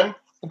Greckrin,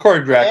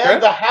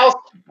 and the House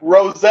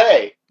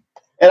Rosé,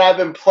 and I've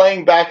been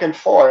playing back and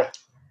forth.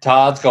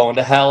 Todd's going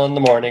to hell in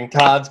the morning.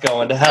 Todd's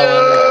going to hell in the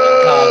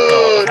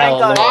morning. Todd's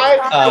going to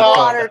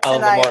hell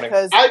in the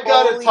morning. I've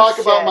got to talk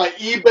about my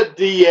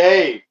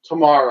EBITDA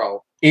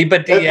tomorrow.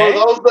 EBITDA? And for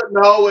those that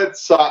know, it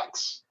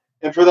sucks.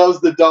 And for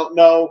those that don't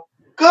know,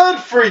 good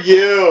for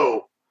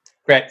you.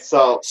 Great.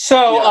 So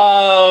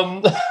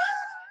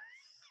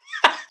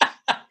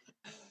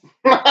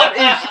what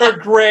is your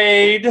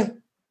grade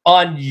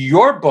on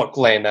your book,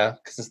 Lena?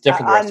 Because it's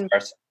different than the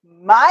rest of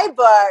ours. My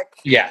book,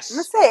 yes, I'm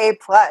gonna say A+.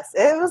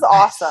 It was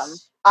awesome.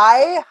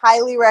 I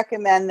highly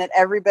recommend that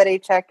everybody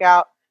check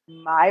out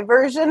my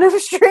version of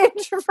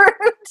Strange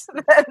Fruit.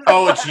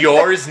 Oh, it's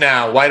yours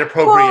now. White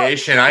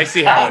appropriation. I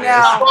see how it is.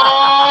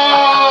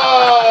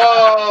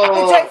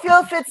 Oh! Which I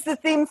feel fits the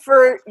theme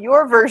for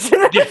your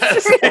version of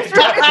Strange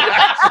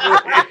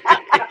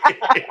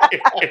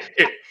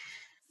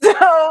Fruit.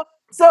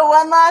 So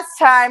one last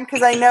time,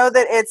 because I know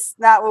that it's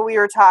not what we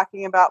were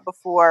talking about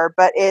before,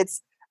 but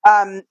it's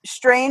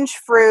Strange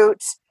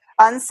Fruit,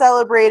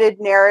 Uncelebrated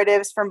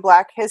Narratives from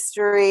Black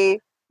History,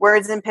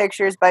 Words and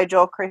Pictures by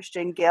Joel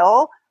Christian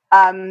Gill.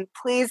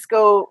 Please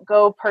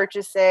go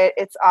purchase it.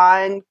 It's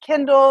on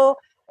Kindle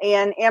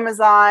and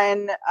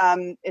Amazon.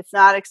 It's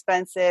not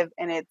expensive,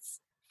 and it's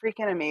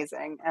freaking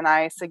amazing. And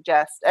I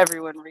suggest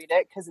everyone read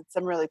it because it's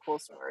some really cool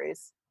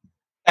stories.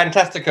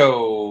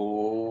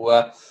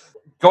 Fantastico.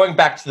 Going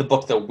back to the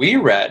book that we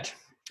read,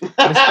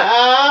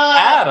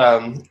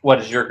 Adam, what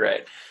is your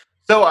grade?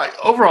 So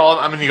overall,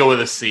 I'm going to go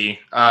with a C.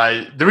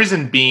 The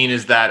reason being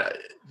is that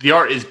the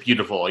art is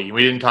beautiful.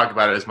 We didn't talk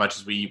about it as much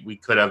as we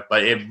could have,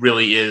 but it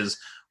really is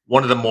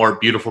one of the more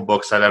beautiful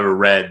books I've ever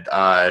read.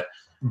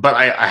 But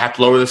I have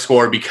to lower the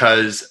score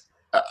because,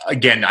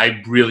 again,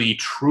 I really,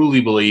 truly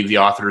believe the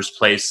author's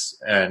place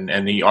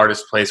and the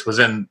artist's place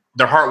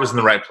their heart was in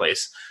the right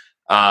place.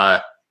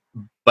 But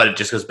it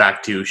just goes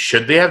back to,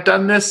 should they have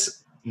done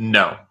this?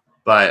 No.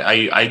 But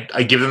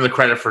I give them the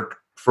credit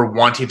for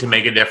wanting to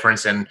make a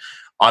difference and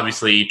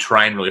obviously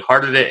trying really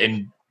hard at it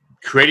and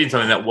creating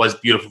something that was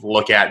beautiful to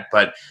look at,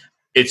 but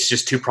it's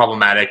just too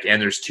problematic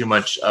and there's too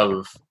much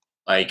of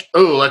like,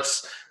 oh,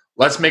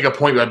 let's make a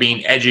point by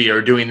being edgy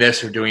or doing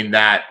this or doing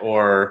that,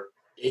 or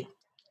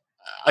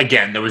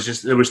again, there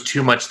was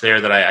too much there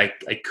that I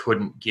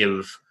couldn't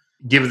give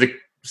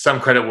some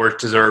credit where it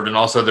deserved. And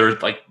also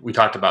there's, like we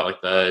talked about,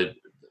 like the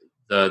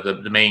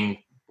main,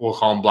 we'll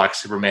call him Black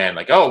Superman,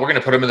 like, oh, we're going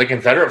to put him in the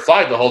Confederate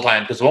flag the whole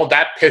time because won't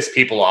that piss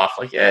people off?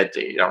 Like, yeah,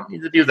 you don't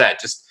need to do that.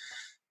 Just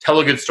tell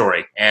a good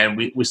story. And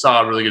we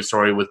saw a really good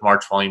story with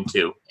March Volume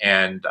 2.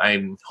 And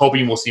I'm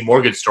hoping we'll see more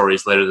good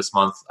stories later this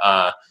month.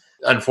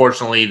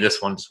 Unfortunately,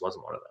 this one just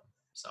wasn't one of them.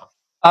 So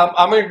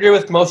I'm going to agree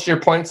with most of your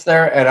points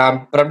there,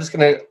 but I'm just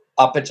going to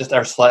up it just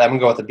ever slightly. I'm going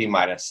to go with a B-.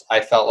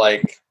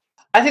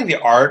 I think the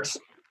art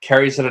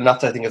carries it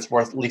enough that I think it's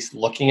worth at least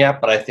looking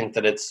at, but I think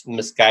that it's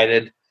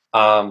misguided.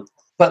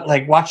 But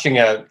like watching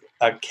a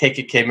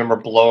KKK member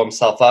blow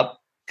himself up,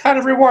 kind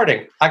of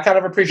rewarding. I kind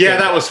of appreciate it. Yeah,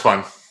 that was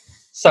fun.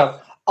 So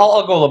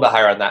I'll go a little bit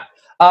higher on that.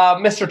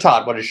 Mr.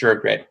 Todd, what is your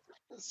grade?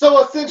 So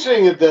what's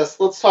interesting at this,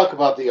 let's talk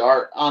about the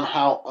art on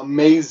how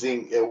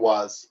amazing it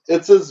was.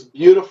 It's as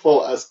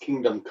beautiful as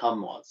Kingdom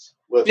Come was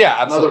with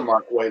another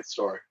Mark Waid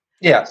story.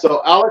 Yeah.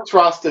 So Alex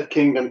Ross did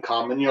Kingdom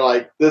Come, and you're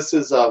like, this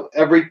is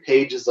every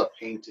page is a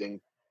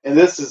painting, and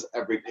this is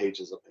every page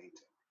is a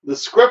painting. The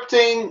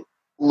scripting,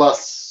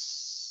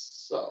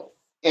 less so.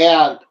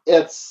 And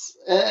it's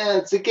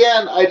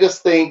again, I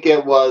just think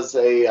it was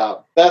a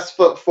best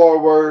foot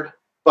forward,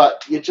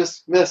 but you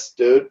just missed,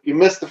 dude. You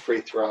missed the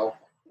free throw.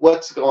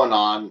 What's going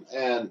on?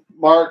 And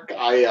Mark,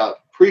 I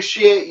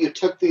appreciate you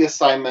took the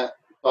assignment,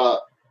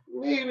 but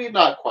maybe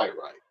not quite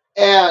right.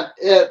 And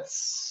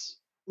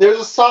there's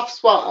a soft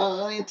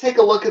spot. I mean, take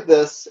a look at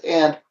this,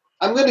 and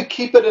I'm going to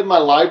keep it in my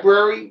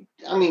library.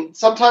 I mean,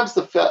 sometimes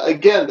the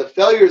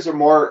failures are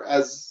more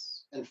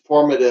as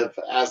informative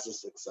as the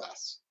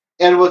success.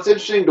 And what's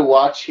interesting to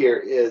watch here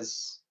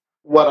is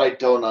what I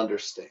don't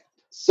understand.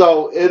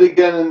 So I'm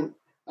going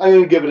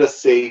to give it a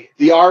C.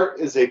 The art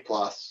is A+.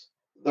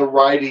 The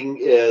writing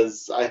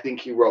is, I think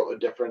he wrote a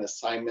different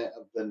assignment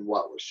than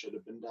what should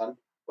have been done,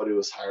 what he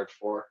was hired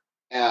for.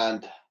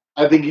 And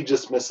I think he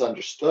just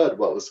misunderstood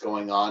what was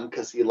going on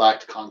because he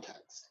lacked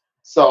context.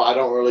 So I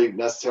don't really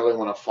necessarily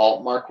want to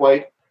fault Mark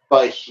Waid,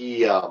 but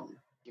he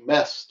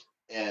missed,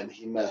 and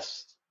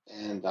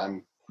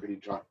I'm pretty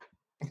drunk.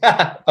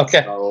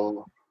 Okay.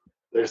 So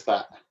there's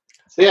that.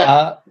 So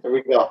yeah, there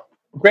we go.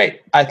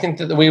 Great. I think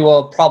that we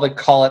will probably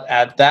call it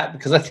at that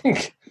because I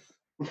think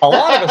a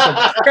lot of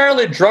us are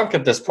fairly drunk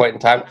at this point in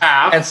time.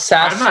 And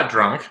I'm not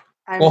drunk.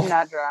 I'm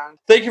not drunk.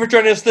 Thank you for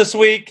joining us this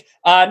week.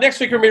 Next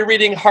week, we're going to be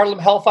reading Harlem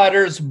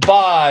Hellfighters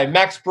by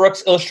Max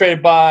Brooks,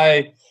 illustrated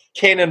by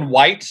Kanan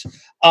White,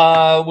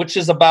 which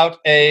is about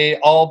a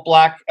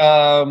all-black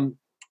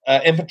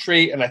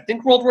infantry, and I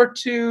think World War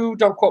II.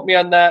 Don't quote me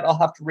on that. I'll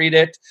have to read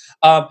it.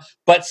 But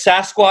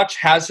Sasquatch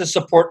has the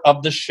support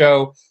of the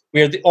show.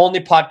 We are the only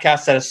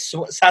podcast that is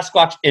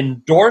Sasquatch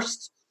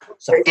endorsed.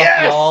 So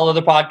fuck all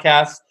other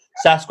podcasts.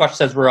 Sasquatch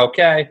says we're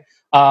okay.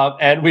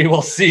 And we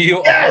will see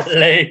you all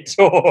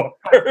later.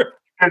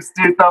 Let's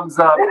do thumbs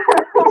up.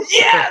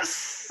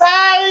 Yes!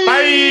 Bye!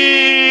 Bye!